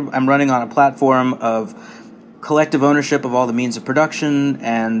 I'm running on a platform of collective ownership of all the means of production,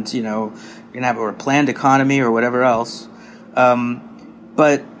 and you're gonna have a planned economy or whatever else.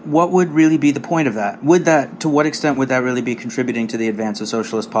 But what would really be the point of that? To what extent would that really be contributing to the advance of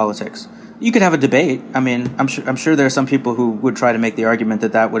socialist politics? You could have a debate. I'm sure there are some people who would try to make the argument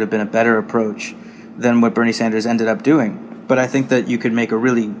that would have been a better approach than what Bernie Sanders ended up doing. But I think that you could make a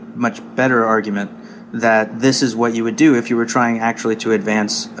really much better argument that this is what you would do if you were trying actually to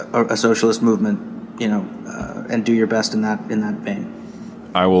advance a socialist movement, and do your best in that vein.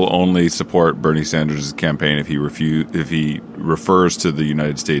 I will only support Bernie Sanders' campaign if he refers to the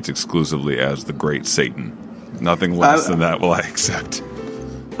United States exclusively as the Great Satan. Nothing less than that will I accept.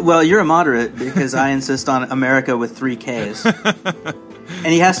 Well, you're a moderate because I insist on America with 3 Ks. And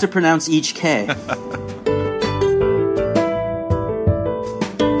he has to pronounce each K.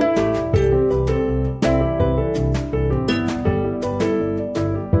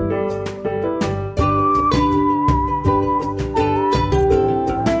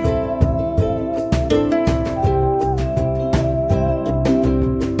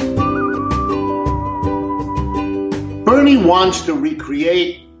 Bernie wants to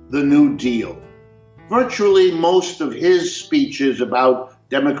recreate the New Deal. virtually most of his speeches about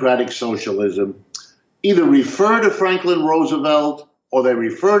democratic socialism either refer to Franklin Roosevelt or they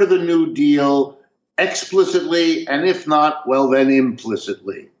refer to the New Deal explicitly, and if not, well, then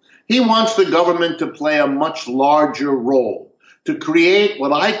implicitly. He wants the government to play a much larger role, to create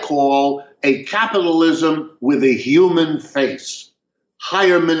what I call a capitalism with a human face,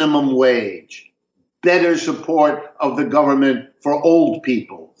 higher minimum wage, better support of the government for old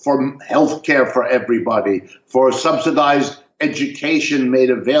people, for health care for everybody, for subsidized education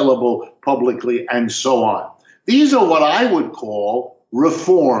made available publicly, and so on. These are what I would call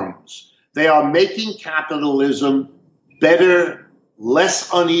reforms. They are making capitalism better,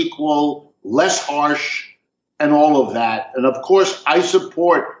 less unequal, less harsh, and all of that. And of course, I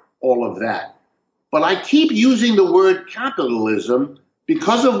support all of that. But I keep using the word capitalism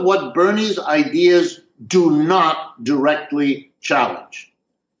because of what Bernie's ideas do not directly challenge.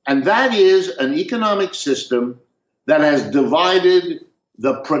 And that is an economic system that has divided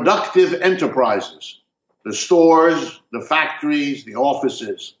the productive enterprises, the stores, the factories, the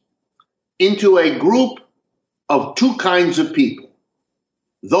offices, into a group of two kinds of people.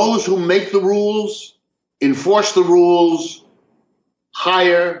 Those who make the rules, enforce the rules,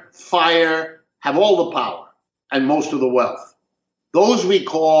 hire, fire, have all the power and most of the wealth. Those we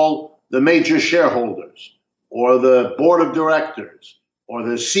call the major shareholders or the board of directors or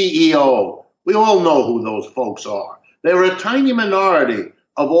the CEO. We all know who those folks are. They're a tiny minority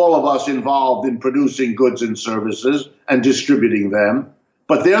of all of us involved in producing goods and services and distributing them,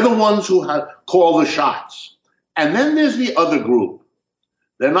 but they're the ones who call the shots. And then there's the other group.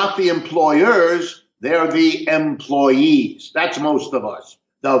 They're not the employers, they're the employees. That's most of us,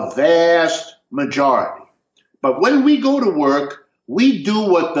 the vast majority. But when we go to work, we do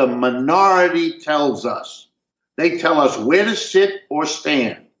what the minority tells us. They tell us where to sit or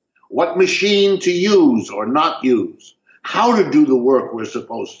stand, what machine to use or not use, how to do the work we're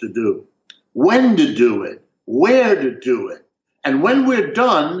supposed to do, when to do it, where to do it. And when we're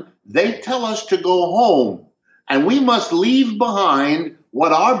done, they tell us to go home. And we must leave behind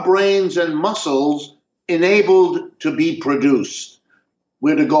what our brains and muscles enabled to be produced.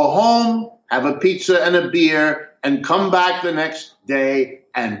 We're to go home, have a pizza and a beer, and come back the next day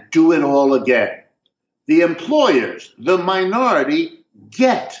and do it all again. The employers, the minority,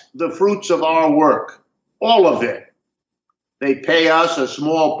 get the fruits of our work, all of it. They pay us a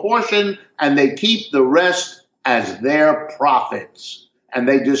small portion and they keep the rest as their profits. And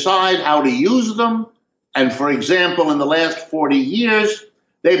they decide how to use them. And for example, in the last 40 years,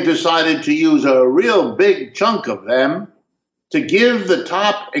 they've decided to use a real big chunk of them to give the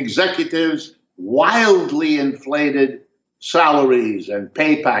top executives wildly inflated salaries and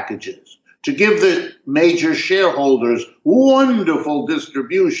pay packages, to give the major shareholders wonderful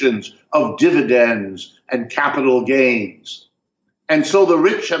distributions of dividends and capital gains. And so the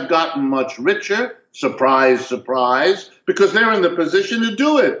rich have gotten much richer, surprise, surprise, because they're in the position to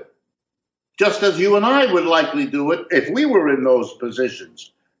do it, just as you and I would likely do it if we were in those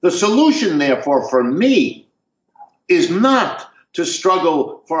positions. The solution, therefore, for me, is not to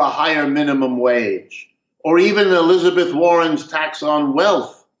struggle for a higher minimum wage or even Elizabeth Warren's tax on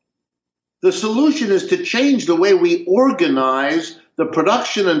wealth. The solution is to change the way we organize the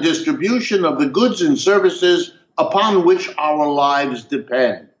production and distribution of the goods and services upon which our lives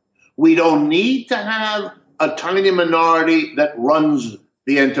depend. We don't need to have a tiny minority that runs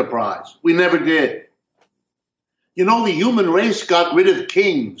the enterprise. We never did. You know, the human race got rid of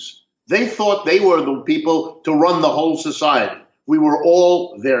kings. They thought they were the people to run the whole society. We were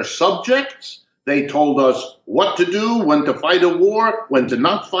all their subjects. They told us what to do, when to fight a war, when to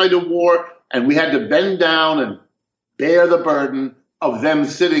not fight a war, and we had to bend down and bear the burden of them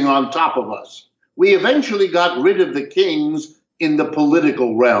sitting on top of us. We eventually got rid of the kings in the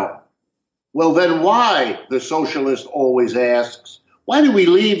political realm. Well, then why, the socialist always asks, why do we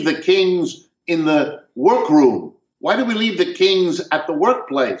leave the kings in the workroom? Why do we leave the kings at the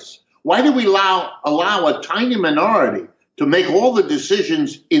workplace? Why do we allow a tiny minority to make all the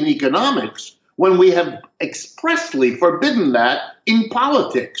decisions in economics when we have expressly forbidden that in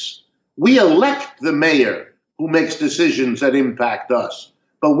politics? We elect the mayor who makes decisions that impact us,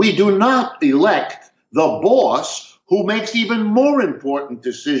 but we do not elect the boss who makes even more important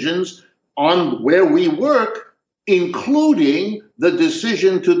decisions on where we work, including the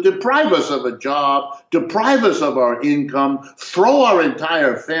decision to deprive us of a job, deprive us of our income, throw our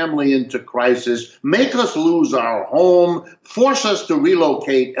entire family into crisis, make us lose our home, force us to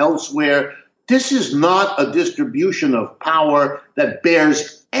relocate elsewhere. This is not a distribution of power that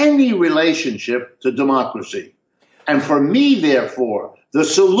bears any relationship to democracy. And for me, therefore, the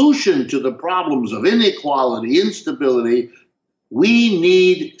solution to the problems of inequality, instability, we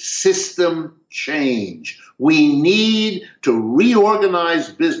need system change. We need to reorganize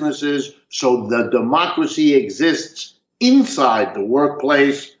businesses so the democracy exists inside the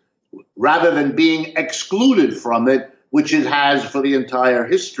workplace rather than being excluded from it, which it has for the entire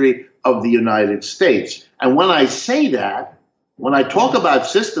history of the United States. And when I say that, when I talk about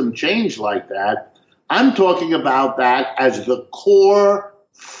system change like that, I'm talking about that as the core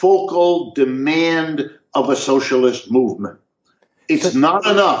focal demand of a socialist movement. It's not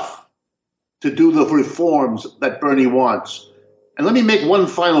enough to do the reforms that Bernie wants. And let me make one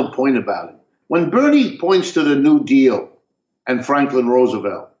final point about it. When Bernie points to the New Deal and Franklin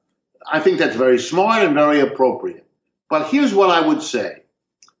Roosevelt, I think that's very smart and very appropriate. But here's what I would say.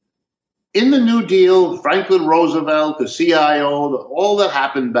 In the New Deal, Franklin Roosevelt, the CIO, all that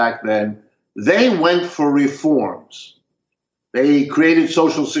happened back then, they went for reforms. They created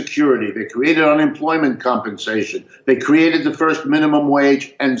Social Security. They created unemployment compensation. They created the first minimum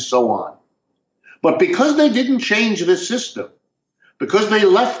wage, and so on. But because they didn't change the system, because they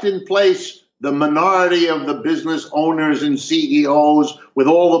left in place the minority of the business owners and CEOs with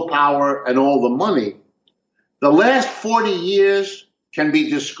all the power and all the money, the last 40 years can be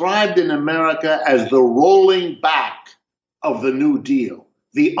described in America as the rolling back of the New Deal,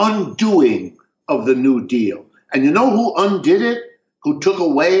 the undoing of the New Deal. And you know who undid it? Who took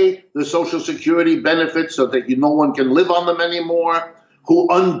away the Social Security benefits so that no one can live on them anymore? Who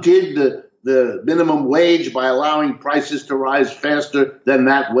undid the minimum wage by allowing prices to rise faster than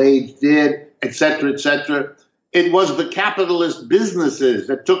that wage did, et cetera, et cetera? It was the capitalist businesses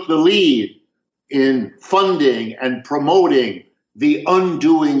that took the lead in funding and promoting the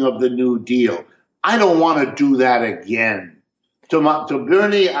undoing of the New Deal. I don't want to do that again. To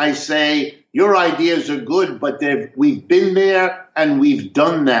Bernie, I say, your ideas are good, but we've been there and we've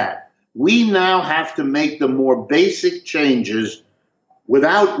done that. We now have to make the more basic changes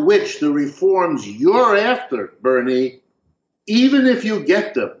without which the reforms you're after, Bernie, even if you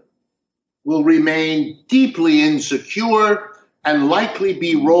get them, will remain deeply insecure and likely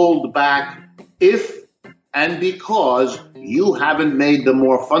be rolled back if and because you haven't made the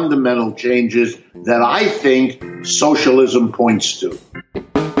more fundamental changes that I think socialism points to.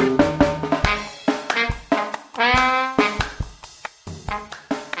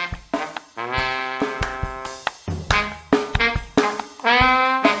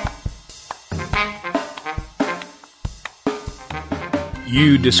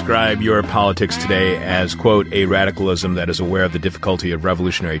 You describe your politics today as, quote, a radicalism that is aware of the difficulty of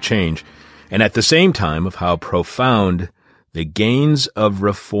revolutionary change, and at the same time of how profound the gains of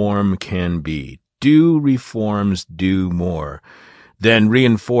reform can be. Do reforms do more than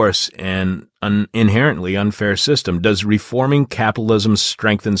reinforce an inherently unfair system? Does reforming capitalism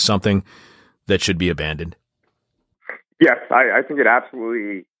strengthen something that should be abandoned? Yes, I think it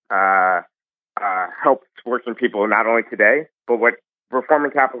absolutely helps working people, not only today, but what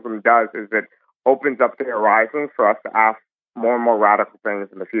reforming capitalism does is it opens up the horizon for us to ask more and more radical things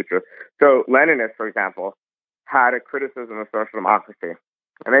in the future. So Leninists, for example, had a criticism of social democracy.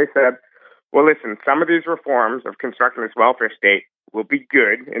 And they said, well, listen, some of these reforms of constructing this welfare state will be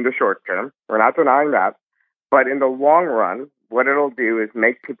good in the short term. We're not denying that. But in the long run, what it'll do is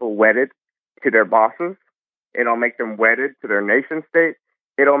make people wedded to their bosses. It'll make them wedded to their nation state.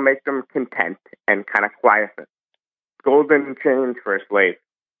 It'll make them content and kind of quiescent. Golden change for a slave.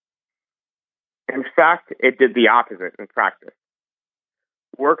 In fact, it did the opposite in practice.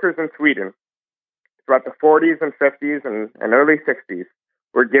 Workers in Sweden throughout the 40s and 50s and early 60s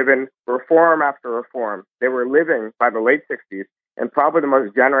were given reform after reform. They were living by the late 60s in probably the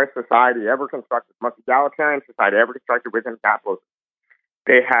most generous society ever constructed, most egalitarian society ever constructed within capitalism.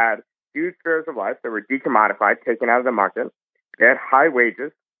 They had huge spheres of life that were decommodified, taken out of the market. They had high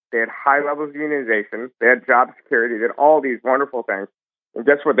wages. They had high levels of unionization. They had job security. They had all these wonderful things. And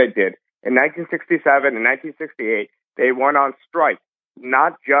guess what they did? In 1967 and 1968, they went on strike,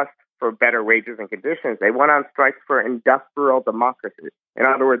 not just for better wages and conditions. They went on strike for industrial democracy. In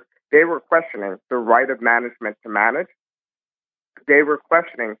other words, they were questioning the right of management to manage. They were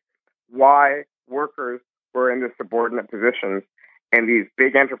questioning why workers were in the subordinate positions and these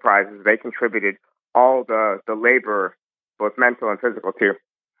big enterprises they contributed all the labor, both mental and physical, to.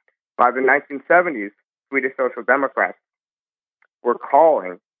 By the 1970s, Swedish Social Democrats were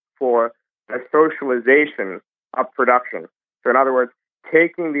calling for the socialization of production. So in other words,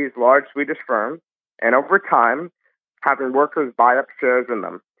 taking these large Swedish firms and over time having workers buy up shares in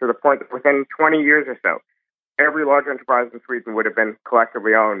them to the point that within 20 years or so, every large enterprise in Sweden would have been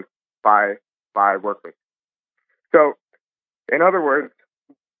collectively owned by workers. So, in other words,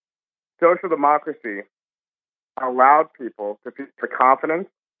 social democracy allowed people to feel the confidence,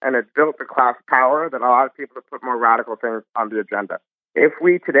 and it built the class power that allowed people to put more radical things on the agenda. If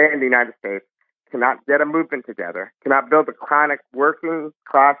we today in the United States cannot get a movement together, cannot build the chronic working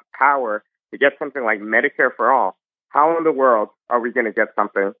class power to get something like Medicare for all, how in the world are we going to get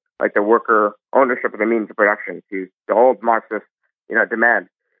something like the worker ownership of the means of production, to the old Marxist, demand?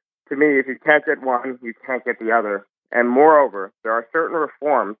 To me, if you can't get one, you can't get the other. And moreover, there are certain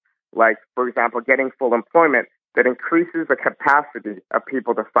reforms, like, for example, getting full employment, that increases the capacity of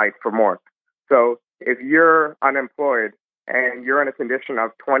people to fight for more. So if you're unemployed and you're in a condition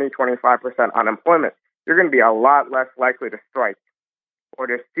of 20-25% unemployment, you're going to be a lot less likely to strike or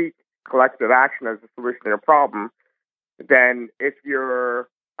to seek collective action as a solution to your problem than if you're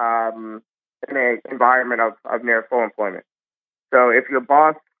in an environment of near full employment. So if your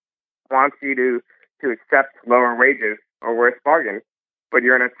boss wants you to accept lower wages or worse bargain, but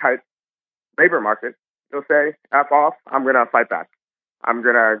you're in a tight labor market, you'll say, F off, I'm going to fight back. I'm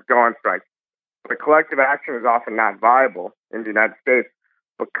going to go on strike. But collective action is often not viable in the United States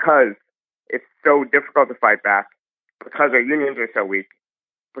because it's so difficult to fight back, because our unions are so weak,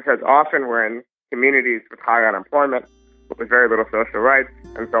 because often we're in communities with high unemployment, with very little social rights,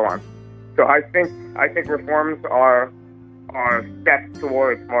 and so on. So I think reforms are steps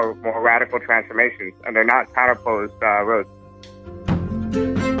towards more radical transformations, and they're not counterposed roads.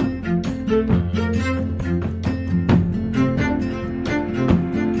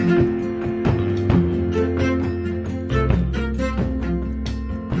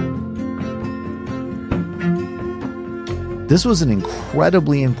 This was an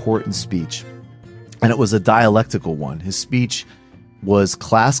incredibly important speech, and it was a dialectical one. His speech was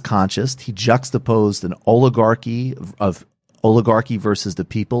class conscious. He juxtaposed an oligarchy versus the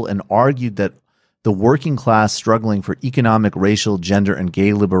people and argued that the working class struggling for economic, racial, gender, and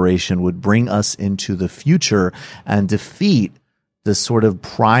gay liberation would bring us into the future and defeat the sort of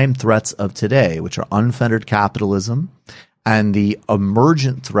prime threats of today, which are unfettered capitalism and the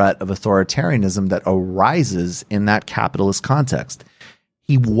emergent threat of authoritarianism that arises in that capitalist context.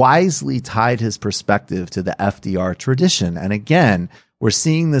 He wisely tied his perspective to the FDR tradition. And again, we're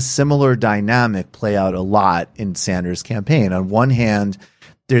seeing this similar dynamic play out a lot in Sanders' campaign. On one hand,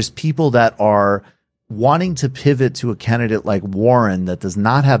 there's people that are wanting to pivot to a candidate like Warren that does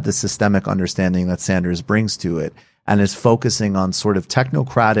not have the systemic understanding that Sanders brings to it and is focusing on sort of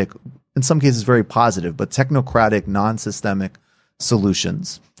technocratic, in some cases very positive, but technocratic, non-systemic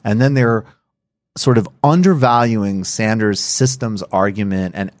solutions. And then they're sort of undervaluing Sanders' systems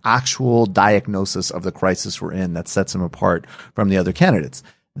argument and actual diagnosis of the crisis we're in that sets him apart from the other candidates.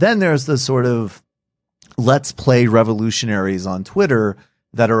 Then there's the sort of let's play revolutionaries on Twitter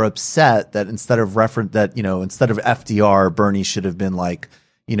that are upset that instead of FDR, Bernie should have been like,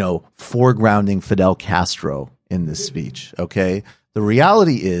 foregrounding Fidel Castro in this speech. Okay. The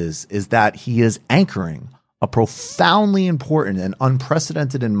reality is that he is anchoring a profoundly important and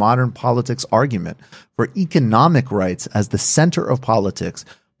unprecedented in modern politics argument for economic rights as the center of politics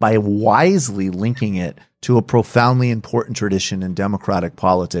by wisely linking it to a profoundly important tradition in democratic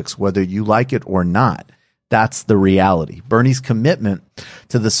politics, whether you like it or not. That's the reality. Bernie's commitment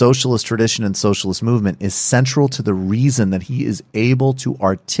to the socialist tradition and socialist movement is central to the reason that he is able to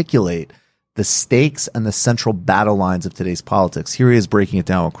articulate the stakes and the central battle lines of today's politics. Here he is breaking it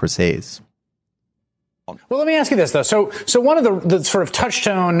down with Chris Hayes. Well, let me ask you this, though. So one of the sort of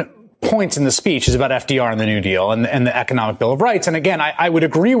touchstone points in the speech is about FDR and the New Deal and the Economic Bill of Rights. And again, I would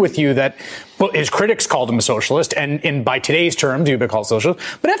agree with you that his critics called him a socialist, and by today's terms, he would be called a socialist.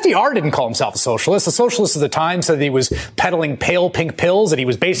 But FDR didn't call himself a socialist. The socialists of the time said that he was peddling pale pink pills, that he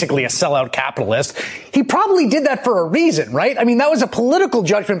was basically a sellout capitalist. He probably did that for a reason, right? I mean, that was a political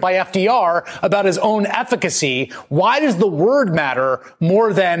judgment by FDR about his own efficacy. Why does the word matter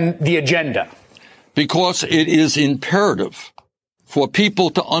more than the agenda? Because it is imperative for people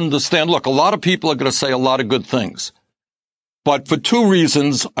to understand. Look, a lot of people are going to say a lot of good things. But for two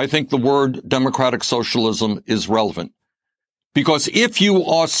reasons, I think the word democratic socialism is relevant. Because if you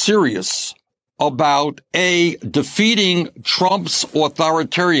are serious about defeating Trump's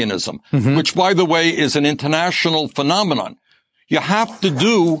authoritarianism, which, by the way, is an international phenomenon, you have to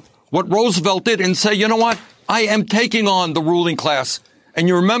do what Roosevelt did and say, you know what? I am taking on the ruling class. And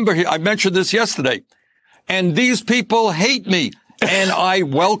you remember, I mentioned this yesterday, and these people hate me, and I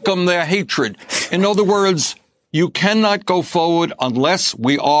welcome their hatred. In other words, you cannot go forward unless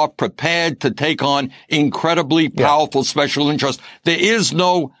we are prepared to take on incredibly powerful special interests. There is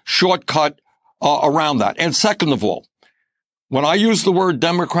no shortcut around that. And second of all, when I use the word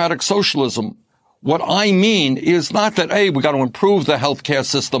democratic socialism, What I mean is not that, hey, we got to improve the healthcare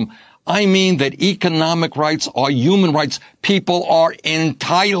system. I mean that economic rights are human rights. People are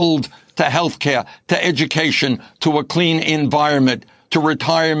entitled to healthcare, to education, to a clean environment, to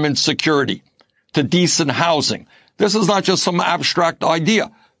retirement security, to decent housing. This is not just some abstract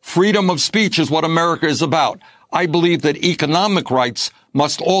idea. Freedom of speech is what America is about. I believe that economic rights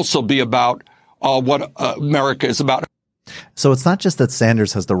must also be about what America is about. So it's not just that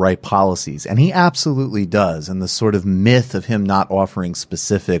Sanders has the right policies, and he absolutely does. And the sort of myth of him not offering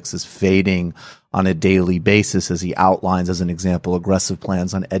specifics is fading on a daily basis as he outlines, as an example, aggressive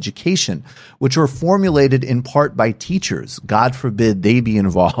plans on education, which are formulated in part by teachers. God forbid they be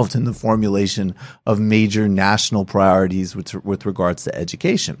involved in the formulation of major national priorities with regards to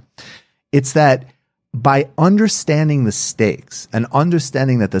education. It's that by understanding the stakes and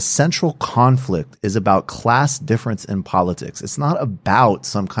understanding that the central conflict is about class difference in politics, it's not about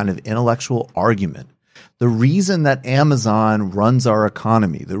some kind of intellectual argument. The reason that Amazon runs our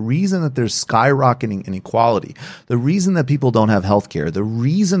economy, the reason that there's skyrocketing inequality, the reason that people don't have health care, the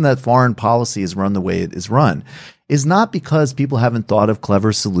reason that foreign policy is run the way it is run is not because people haven't thought of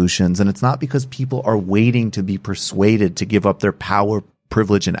clever solutions, and it's not because people are waiting to be persuaded to give up their power,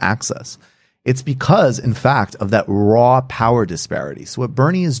 privilege, and access. It's because, in fact, of that raw power disparity. So what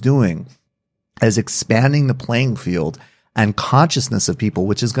Bernie is doing is expanding the playing field and consciousness of people,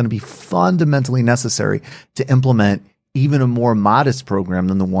 which is going to be fundamentally necessary to implement even a more modest program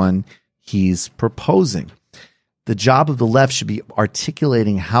than the one he's proposing. The job of the left should be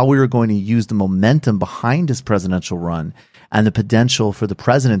articulating how we are going to use the momentum behind his presidential run and the potential for the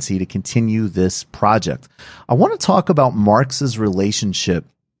presidency to continue this project. I want to talk about Marx's relationship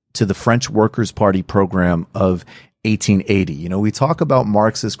to the French Workers' Party program of 1880. You know, we talk about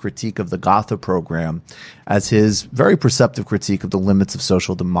Marx's critique of the Gotha program as his very perceptive critique of the limits of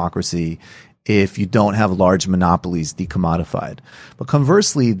social democracy if you don't have large monopolies decommodified. But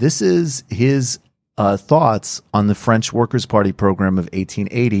conversely, this is his thoughts on the French Workers' Party program of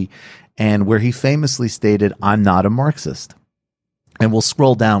 1880, and where he famously stated, "I'm not a Marxist." And we'll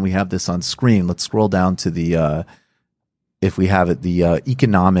scroll down. We have this on screen. Let's scroll down to the if we have it, the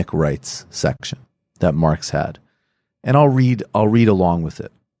economic rights section that Marx had. And I'll read along with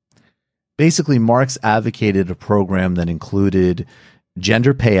it. Basically, Marx advocated a program that included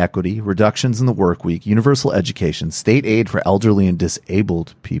gender pay equity, reductions in the work week, universal education, state aid for elderly and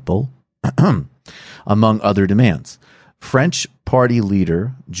disabled people, among other demands. French party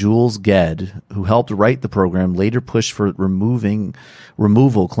leader Jules Gued, who helped write the program, later pushed for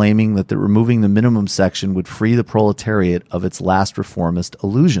removal, claiming that removing the minimum section would free the proletariat of its last reformist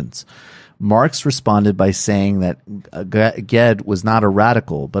illusions. Marx responded by saying that Gued was not a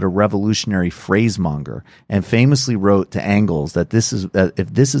radical, but a revolutionary phrasemonger, and famously wrote to Engels that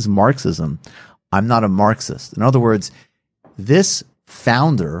if this is Marxism, I'm not a Marxist. In other words, this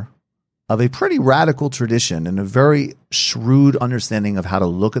founder of a pretty radical tradition and a very shrewd understanding of how to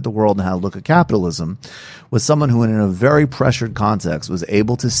look at the world and how to look at capitalism was someone who, in a very pressured context, was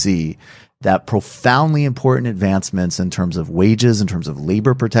able to see that profoundly important advancements in terms of wages, in terms of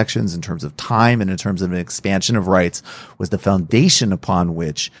labor protections, in terms of time, and in terms of an expansion of rights was the foundation upon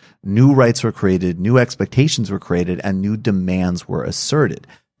which new rights were created, new expectations were created, and new demands were asserted.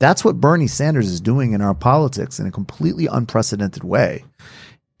 That's what Bernie Sanders is doing in our politics in a completely unprecedented way.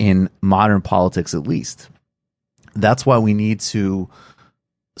 In modern politics, at least. That's why we need to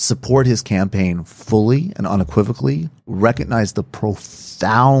support his campaign fully and unequivocally, recognize the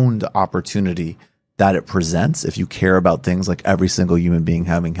profound opportunity that it presents if you care about things like every single human being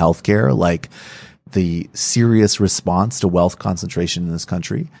having health care, like the serious response to wealth concentration in this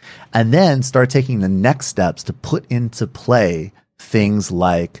country, and then start taking the next steps to put into play things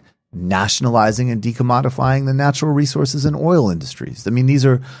like nationalizing and decommodifying the natural resources and oil industries. I mean, these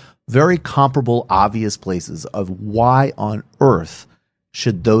are very comparable, obvious places of why on earth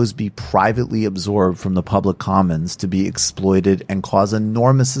should those be privately absorbed from the public commons to be exploited and cause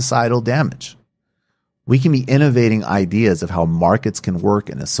enormous societal damage. We can be innovating ideas of how markets can work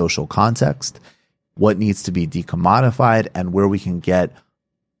in a social context, what needs to be decommodified, and where we can get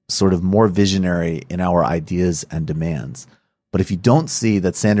sort of more visionary in our ideas and demands. But if you don't see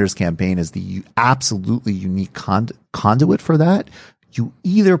that Sanders' campaign is the absolutely unique conduit for that, you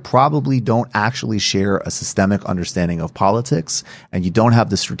either probably don't actually share a systemic understanding of politics, and you don't have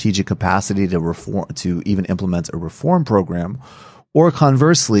the strategic capacity to even implement a reform program, or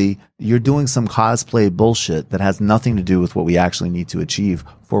conversely, you're doing some cosplay bullshit that has nothing to do with what we actually need to achieve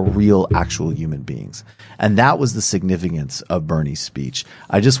for real, actual human beings. And that was the significance of Bernie's speech.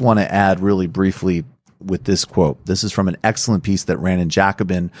 I just want to add really briefly with this quote. This is from an excellent piece that ran in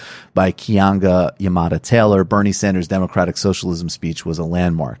Jacobin by Keeanga Yamada Taylor. Bernie Sanders' democratic socialism speech was a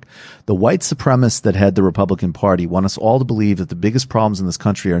landmark. The white supremacists that head the Republican Party want us all to believe that the biggest problems in this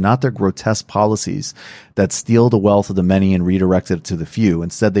country are not their grotesque policies that steal the wealth of the many and redirect it to the few.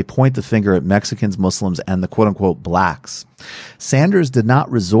 Instead, they point the finger at Mexicans, Muslims, and the quote-unquote blacks. Sanders did not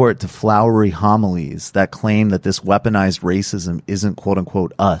resort to flowery homilies that claim that this weaponized racism isn't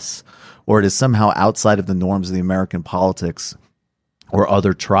quote-unquote us, or it is somehow outside of the norms of the American politics or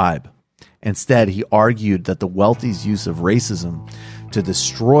other tribe. Instead, he argued that the wealthy's use of racism to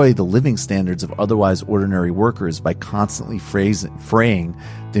destroy the living standards of otherwise ordinary workers by constantly fraying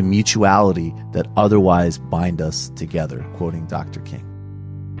the mutuality that otherwise bind us together, quoting Dr. King.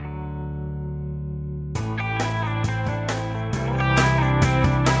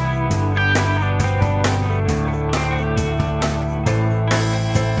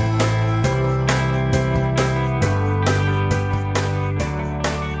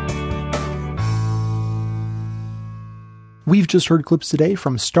 We've just heard clips today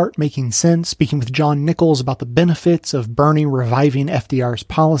from Start Making Sense, speaking with John Nichols about the benefits of Bernie reviving FDR's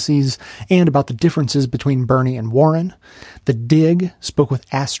policies and about the differences between Bernie and Warren. The Dig spoke with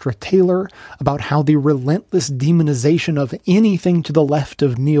Astra Taylor about how the relentless demonization of anything to the left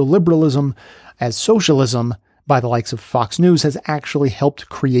of neoliberalism as socialism by the likes of Fox News has actually helped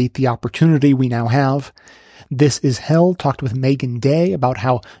create the opportunity we now have. This Is Hell talked with Megan Day about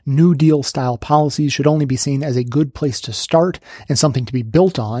how New Deal-style policies should only be seen as a good place to start and something to be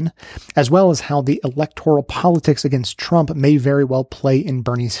built on, as well as how the electoral politics against Trump may very well play in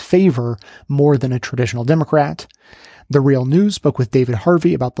Bernie's favor more than a traditional Democrat. The Real News spoke with David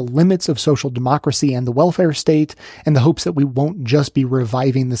Harvey about the limits of social democracy and the welfare state, and the hopes that we won't just be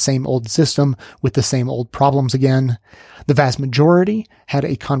reviving the same old system with the same old problems again. The Vast Majority had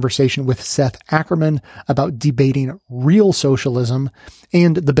a conversation with Seth Ackerman about debating real socialism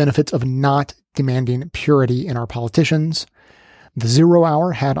and the benefits of not demanding purity in our politicians. The Zero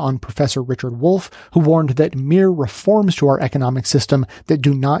Hour had on Professor Richard Wolff, who warned that mere reforms to our economic system that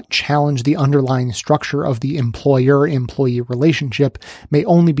do not challenge the underlying structure of the employer-employee relationship may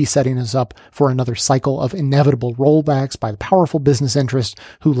only be setting us up for another cycle of inevitable rollbacks by the powerful business interests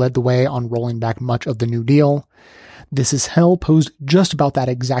who led the way on rolling back much of the New Deal. This Is Hell posed just about that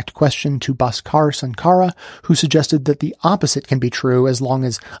exact question to Bhaskar Sankara, who suggested that the opposite can be true as long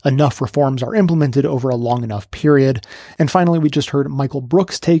as enough reforms are implemented over a long enough period. And finally, we just heard Michael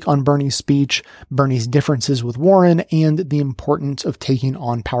Brooks' take on Bernie's speech, Bernie's differences with Warren, and the importance of taking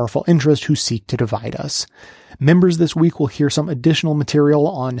on powerful interests who seek to divide us. Members this week will hear some additional material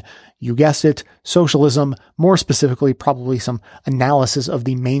on, you guessed it, socialism, more specifically probably some analysis of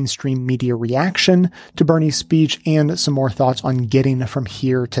the mainstream media reaction to Bernie's speech and some more thoughts on getting from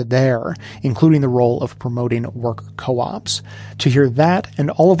here to there, including the role of promoting work co-ops. To hear that and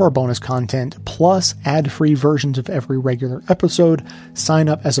all of our bonus content, plus ad-free versions of every regular episode, sign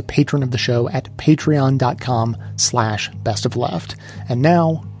up as a patron of the show at patreon.com/bestofleft. And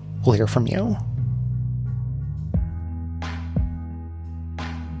now, we'll hear from you.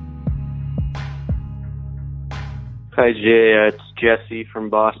 Hi, Jay. It's Jesse from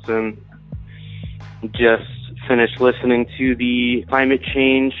Boston. Just finished listening to the climate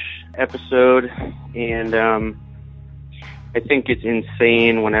change episode, and I think it's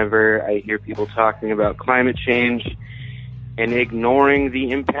insane whenever I hear people talking about climate change and ignoring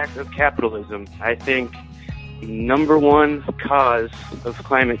the impact of capitalism. I think the number one cause of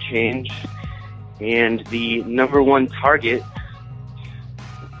climate change and the number one target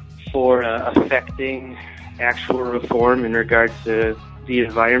for affecting actual reform in regards to the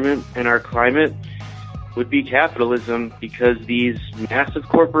environment and our climate would be capitalism, because these massive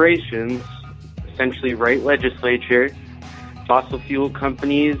corporations essentially write legislature. Fossil fuel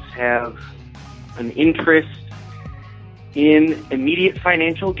companies have an interest in immediate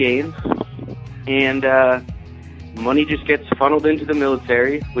financial gain, and money just gets funneled into the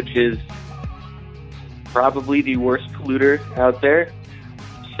military, which is probably the worst polluter out there,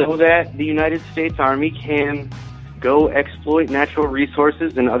 so that the United States Army can go exploit natural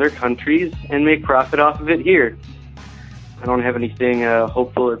resources in other countries and make profit off of it here. I don't have anything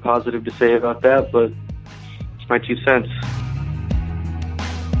hopeful or positive to say about that, but it's my 2 cents.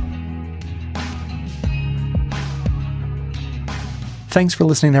 Thanks for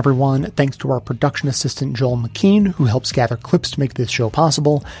listening, everyone. Thanks to our production assistant, Joel McKean, who helps gather clips to make this show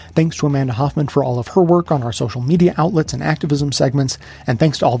possible. Thanks to Amanda Hoffman for all of her work on our social media outlets and activism segments. And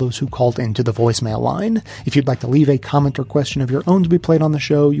thanks to all those who called into the voicemail line. If you'd like to leave a comment or question of your own to be played on the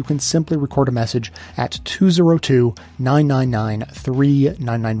show, you can simply record a message at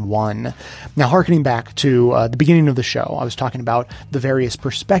 202-999-3991. Now, hearkening back to the beginning of the show, I was talking about the various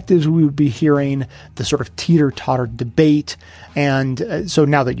perspectives we would be hearing, the sort of teeter-totter debate, and so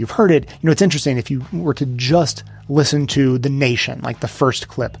now that you've heard it, it's interesting if you were to just listen to The Nation, like the first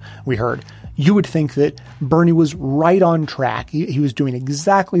clip we heard, you would think that Bernie was right on track. He was doing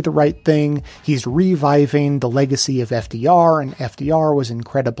exactly the right thing. He's reviving the legacy of FDR, and FDR was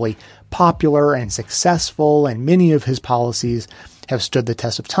incredibly popular and successful, and many of his policies have stood the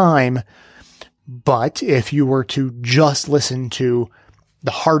test of time. But if you were to just listen to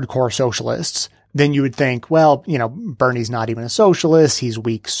the hardcore socialists, then you would think, well, Bernie's not even a socialist. He's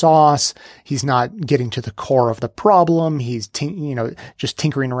weak sauce. He's not getting to the core of the problem. He's, just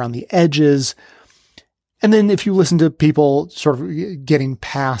tinkering around the edges. And then if you listen to people sort of getting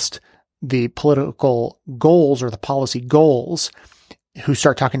past the political goals or the policy goals, who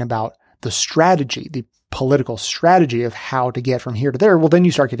start talking about the strategy, the political strategy of how to get from here to there, well, then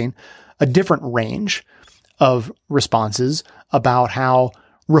you start getting a different range of responses about how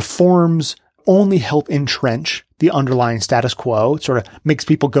reforms only help entrench the underlying status quo. It sort of makes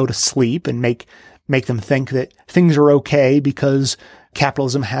people go to sleep and make them think that things are okay because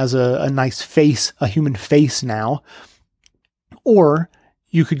capitalism has a nice face, a human face now. Or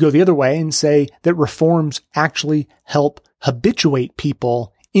you could go the other way and say that reforms actually help habituate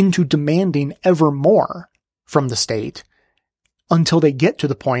people into demanding ever more from the state until they get to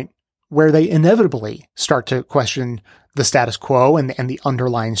the point where they inevitably start to question the status quo and the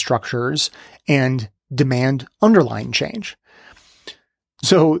underlying structures and demand underlying change.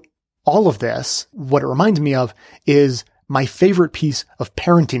 So all of this, what it reminds me of is my favorite piece of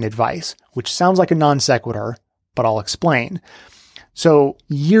parenting advice, which sounds like a non sequitur, but I'll explain. So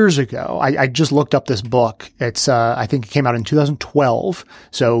years ago, I just looked up this book. It's, I think it came out in 2012.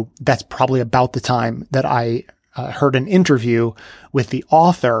 So that's probably about the time that I heard an interview with the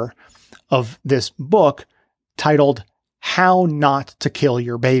author of this book titled How Not to Kill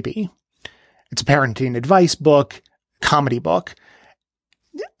Your Baby. It's a parenting advice book, comedy book.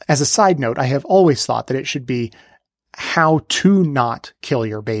 As a side note, I have always thought that it should be How to Not Kill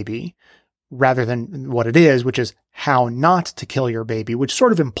Your Baby rather than what it is, which is How Not to Kill Your Baby, which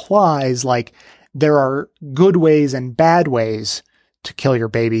sort of implies like there are good ways and bad ways to kill your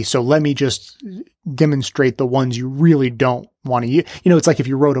baby. So let me just demonstrate the ones you really don't want to use. It's like if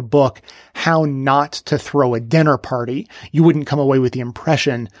you wrote a book, How Not to Throw a Dinner Party, you wouldn't come away with the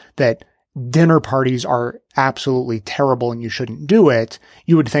impression that dinner parties are absolutely terrible and you shouldn't do it.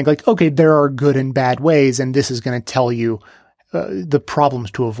 You would think like, okay, there are good and bad ways, and this is going to tell you the problems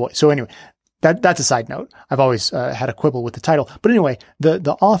to avoid. So anyway, that's a side note. I've always had a quibble with the title. But anyway,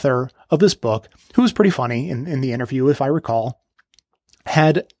 the author of this book, who was pretty funny in the interview, if I recall,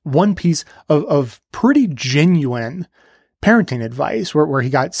 had one piece of pretty genuine parenting advice where he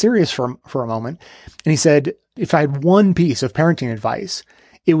got serious for a moment. And he said, if I had one piece of parenting advice,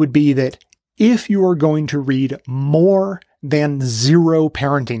 it would be that if you are going to read more than 0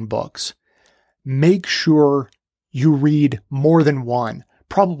 parenting books, make sure you read more than one,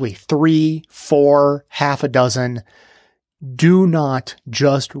 probably 3, 4, half a dozen. Do not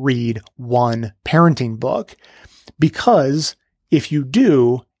just read one parenting book, because if you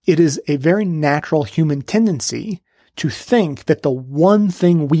do, it is a very natural human tendency to think that the one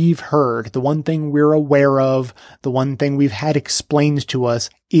thing we've heard, the one thing we're aware of, the one thing we've had explained to us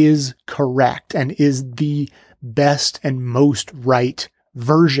is correct and is the best and most right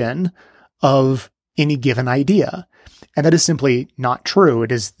version of any given idea. And that is simply not true.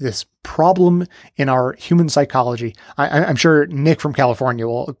 It is this problem in our human psychology. I'm sure Nick from California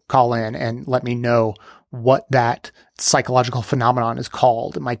will call in and let me know what that psychological phenomenon is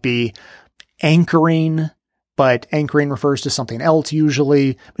called. It might be anchoring, but anchoring refers to something else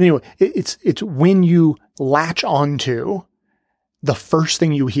usually. But anyway, it's when you latch onto the first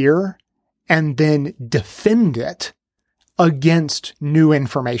thing you hear and then defend it against new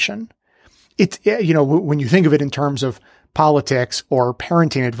information. It's, when you think of it in terms of politics or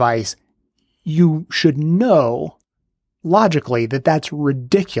parenting advice, you should know logically that that's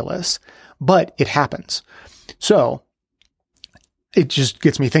ridiculous, but it happens. So it just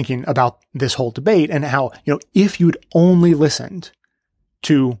gets me thinking about this whole debate and how, if you'd only listened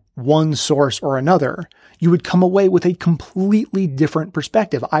to one source or another, you would come away with a completely different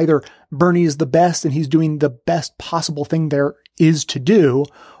perspective. Either Bernie is the best and he's doing the best possible thing there is to do,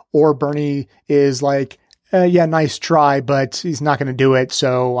 or Bernie is like, yeah, nice try, but he's not going to do it,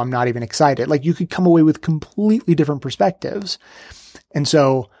 so I'm not even excited. Like, you could come away with completely different perspectives. And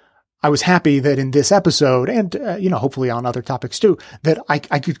so I was happy that in this episode, and, hopefully on other topics too, that I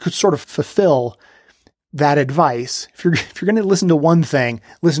could sort of fulfill that advice. If you're going to listen to one thing,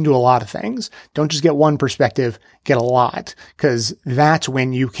 listen to a lot of things. Don't just get one perspective, get a lot, because that's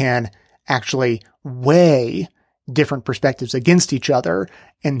when you can actually weigh different perspectives against each other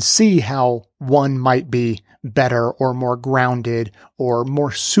and see how one might be better or more grounded or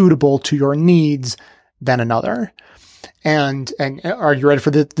more suitable to your needs than another. And are you ready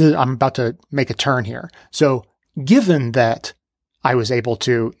for I'm about to make a turn here. So given that I was able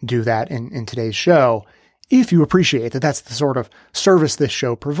to do that in today's show, if you appreciate that that's the sort of service this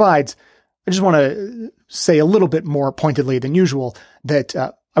show provides, I just want to say a little bit more pointedly than usual that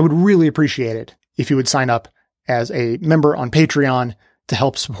I would really appreciate it if you would sign up as a member on Patreon to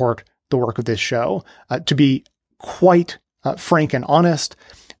help support the work of this show. To be quite frank and honest,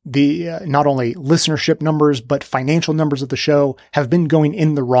 the not only listenership numbers, but financial numbers of the show have been going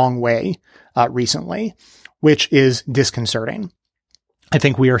in the wrong way recently, which is disconcerting. I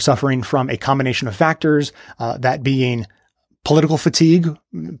think we are suffering from a combination of factors, that being political fatigue.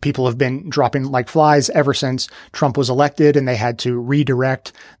 People have been dropping like flies ever since Trump was elected, and they had to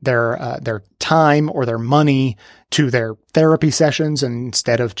redirect their time or their money to their therapy sessions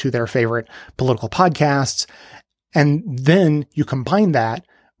instead of to their favorite political podcasts. And then you combine that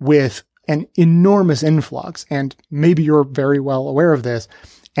with an enormous influx, and maybe you're very well aware of this,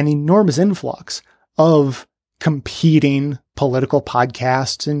 an enormous influx of competing political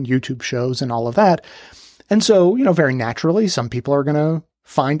podcasts and YouTube shows and all of that. And so, very naturally, some people are going to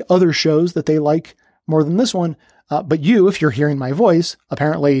find other shows that they like more than this one. But you, if you're hearing my voice,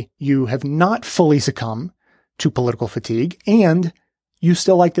 apparently you have not fully succumbed to political fatigue, and you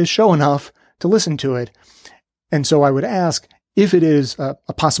still like this show enough to listen to it. And so I would ask if it is a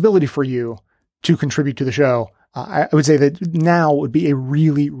possibility for you to contribute to the show. I would say that now would be a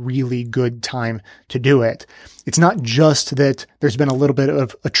really, really good time to do it. It's not just that there's been a little bit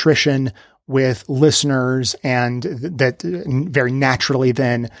of attrition with listeners and that very naturally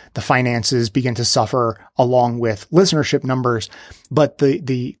then the finances begin to suffer along with listenership numbers, but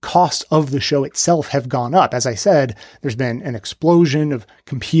the cost of the show itself have gone up. As I said, there's been an explosion of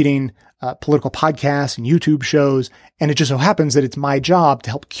competing political podcasts and YouTube shows, and it just so happens that it's my job to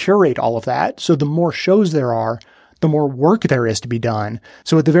help curate all of that. So the more shows there are, the more work there is to be done.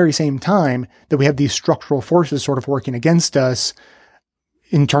 So at the very same time that we have these structural forces sort of working against us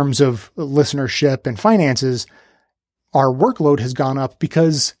in terms of listenership and finances, our workload has gone up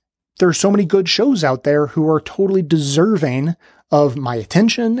because there are so many good shows out there who are totally deserving of my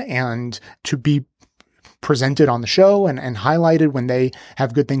attention and to be presented on the show and highlighted when they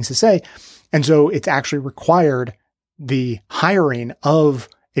have good things to say. And so it's actually required the hiring of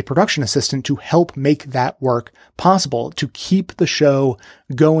a production assistant to help make that work possible, to keep the show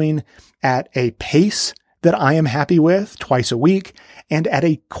going at a pace that I am happy with twice a week and at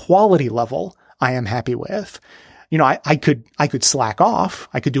a quality level I am happy with. I could slack off.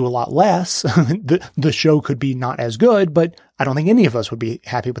 I could do a lot less. The show could be not as good, but I don't think any of us would be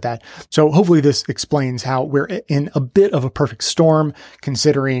happy with that. So hopefully this explains how we're in a bit of a perfect storm,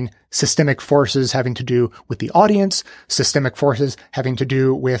 considering systemic forces having to do with the audience, systemic forces having to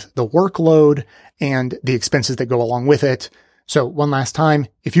do with the workload and the expenses that go along with it. So one last time,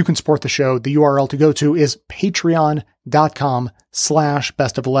 if you can support the show, the URL to go to is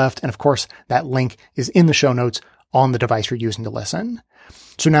patreon.com/bestofleft. And of course, that link is in the show notes on the device you're using to listen.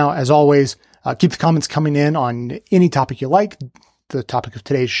 So now, as always, keep the comments coming in on any topic you like, the topic of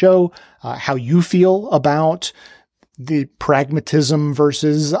today's show, how you feel about the pragmatism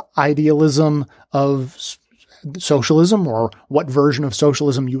versus idealism of socialism, or what version of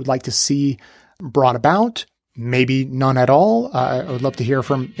socialism you would like to see brought about. Maybe none at all. I would love to hear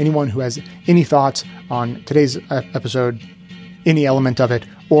from anyone who has any thoughts on today's episode, any element of it,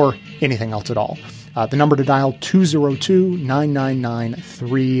 or anything else at all. The number to dial,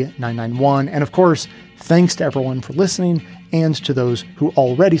 202-999-3991. And of course, thanks to everyone for listening and to those who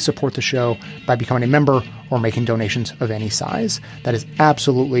already support the show by becoming a member or making donations of any size. That is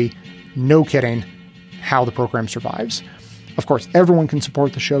absolutely, no kidding, how the program survives. Of course, everyone can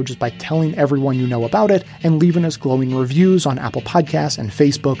support the show just by telling everyone you know about it and leaving us glowing reviews on Apple Podcasts and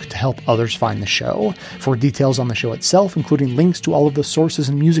Facebook to help others find the show. For details on the show itself, including links to all of the sources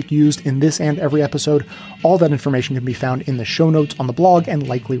and music used in this and every episode, all that information can be found in the show notes on the blog and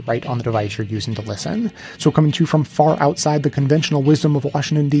likely right on the device you're using to listen. So coming to you from far outside the conventional wisdom of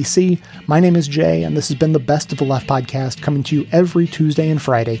Washington, D.C., my name is Jay, and this has been the Best of the Left podcast, coming to you every Tuesday and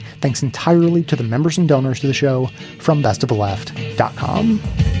Friday, thanks entirely to the members and donors to the show from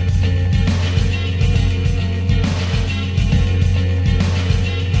bestoftheleft.com.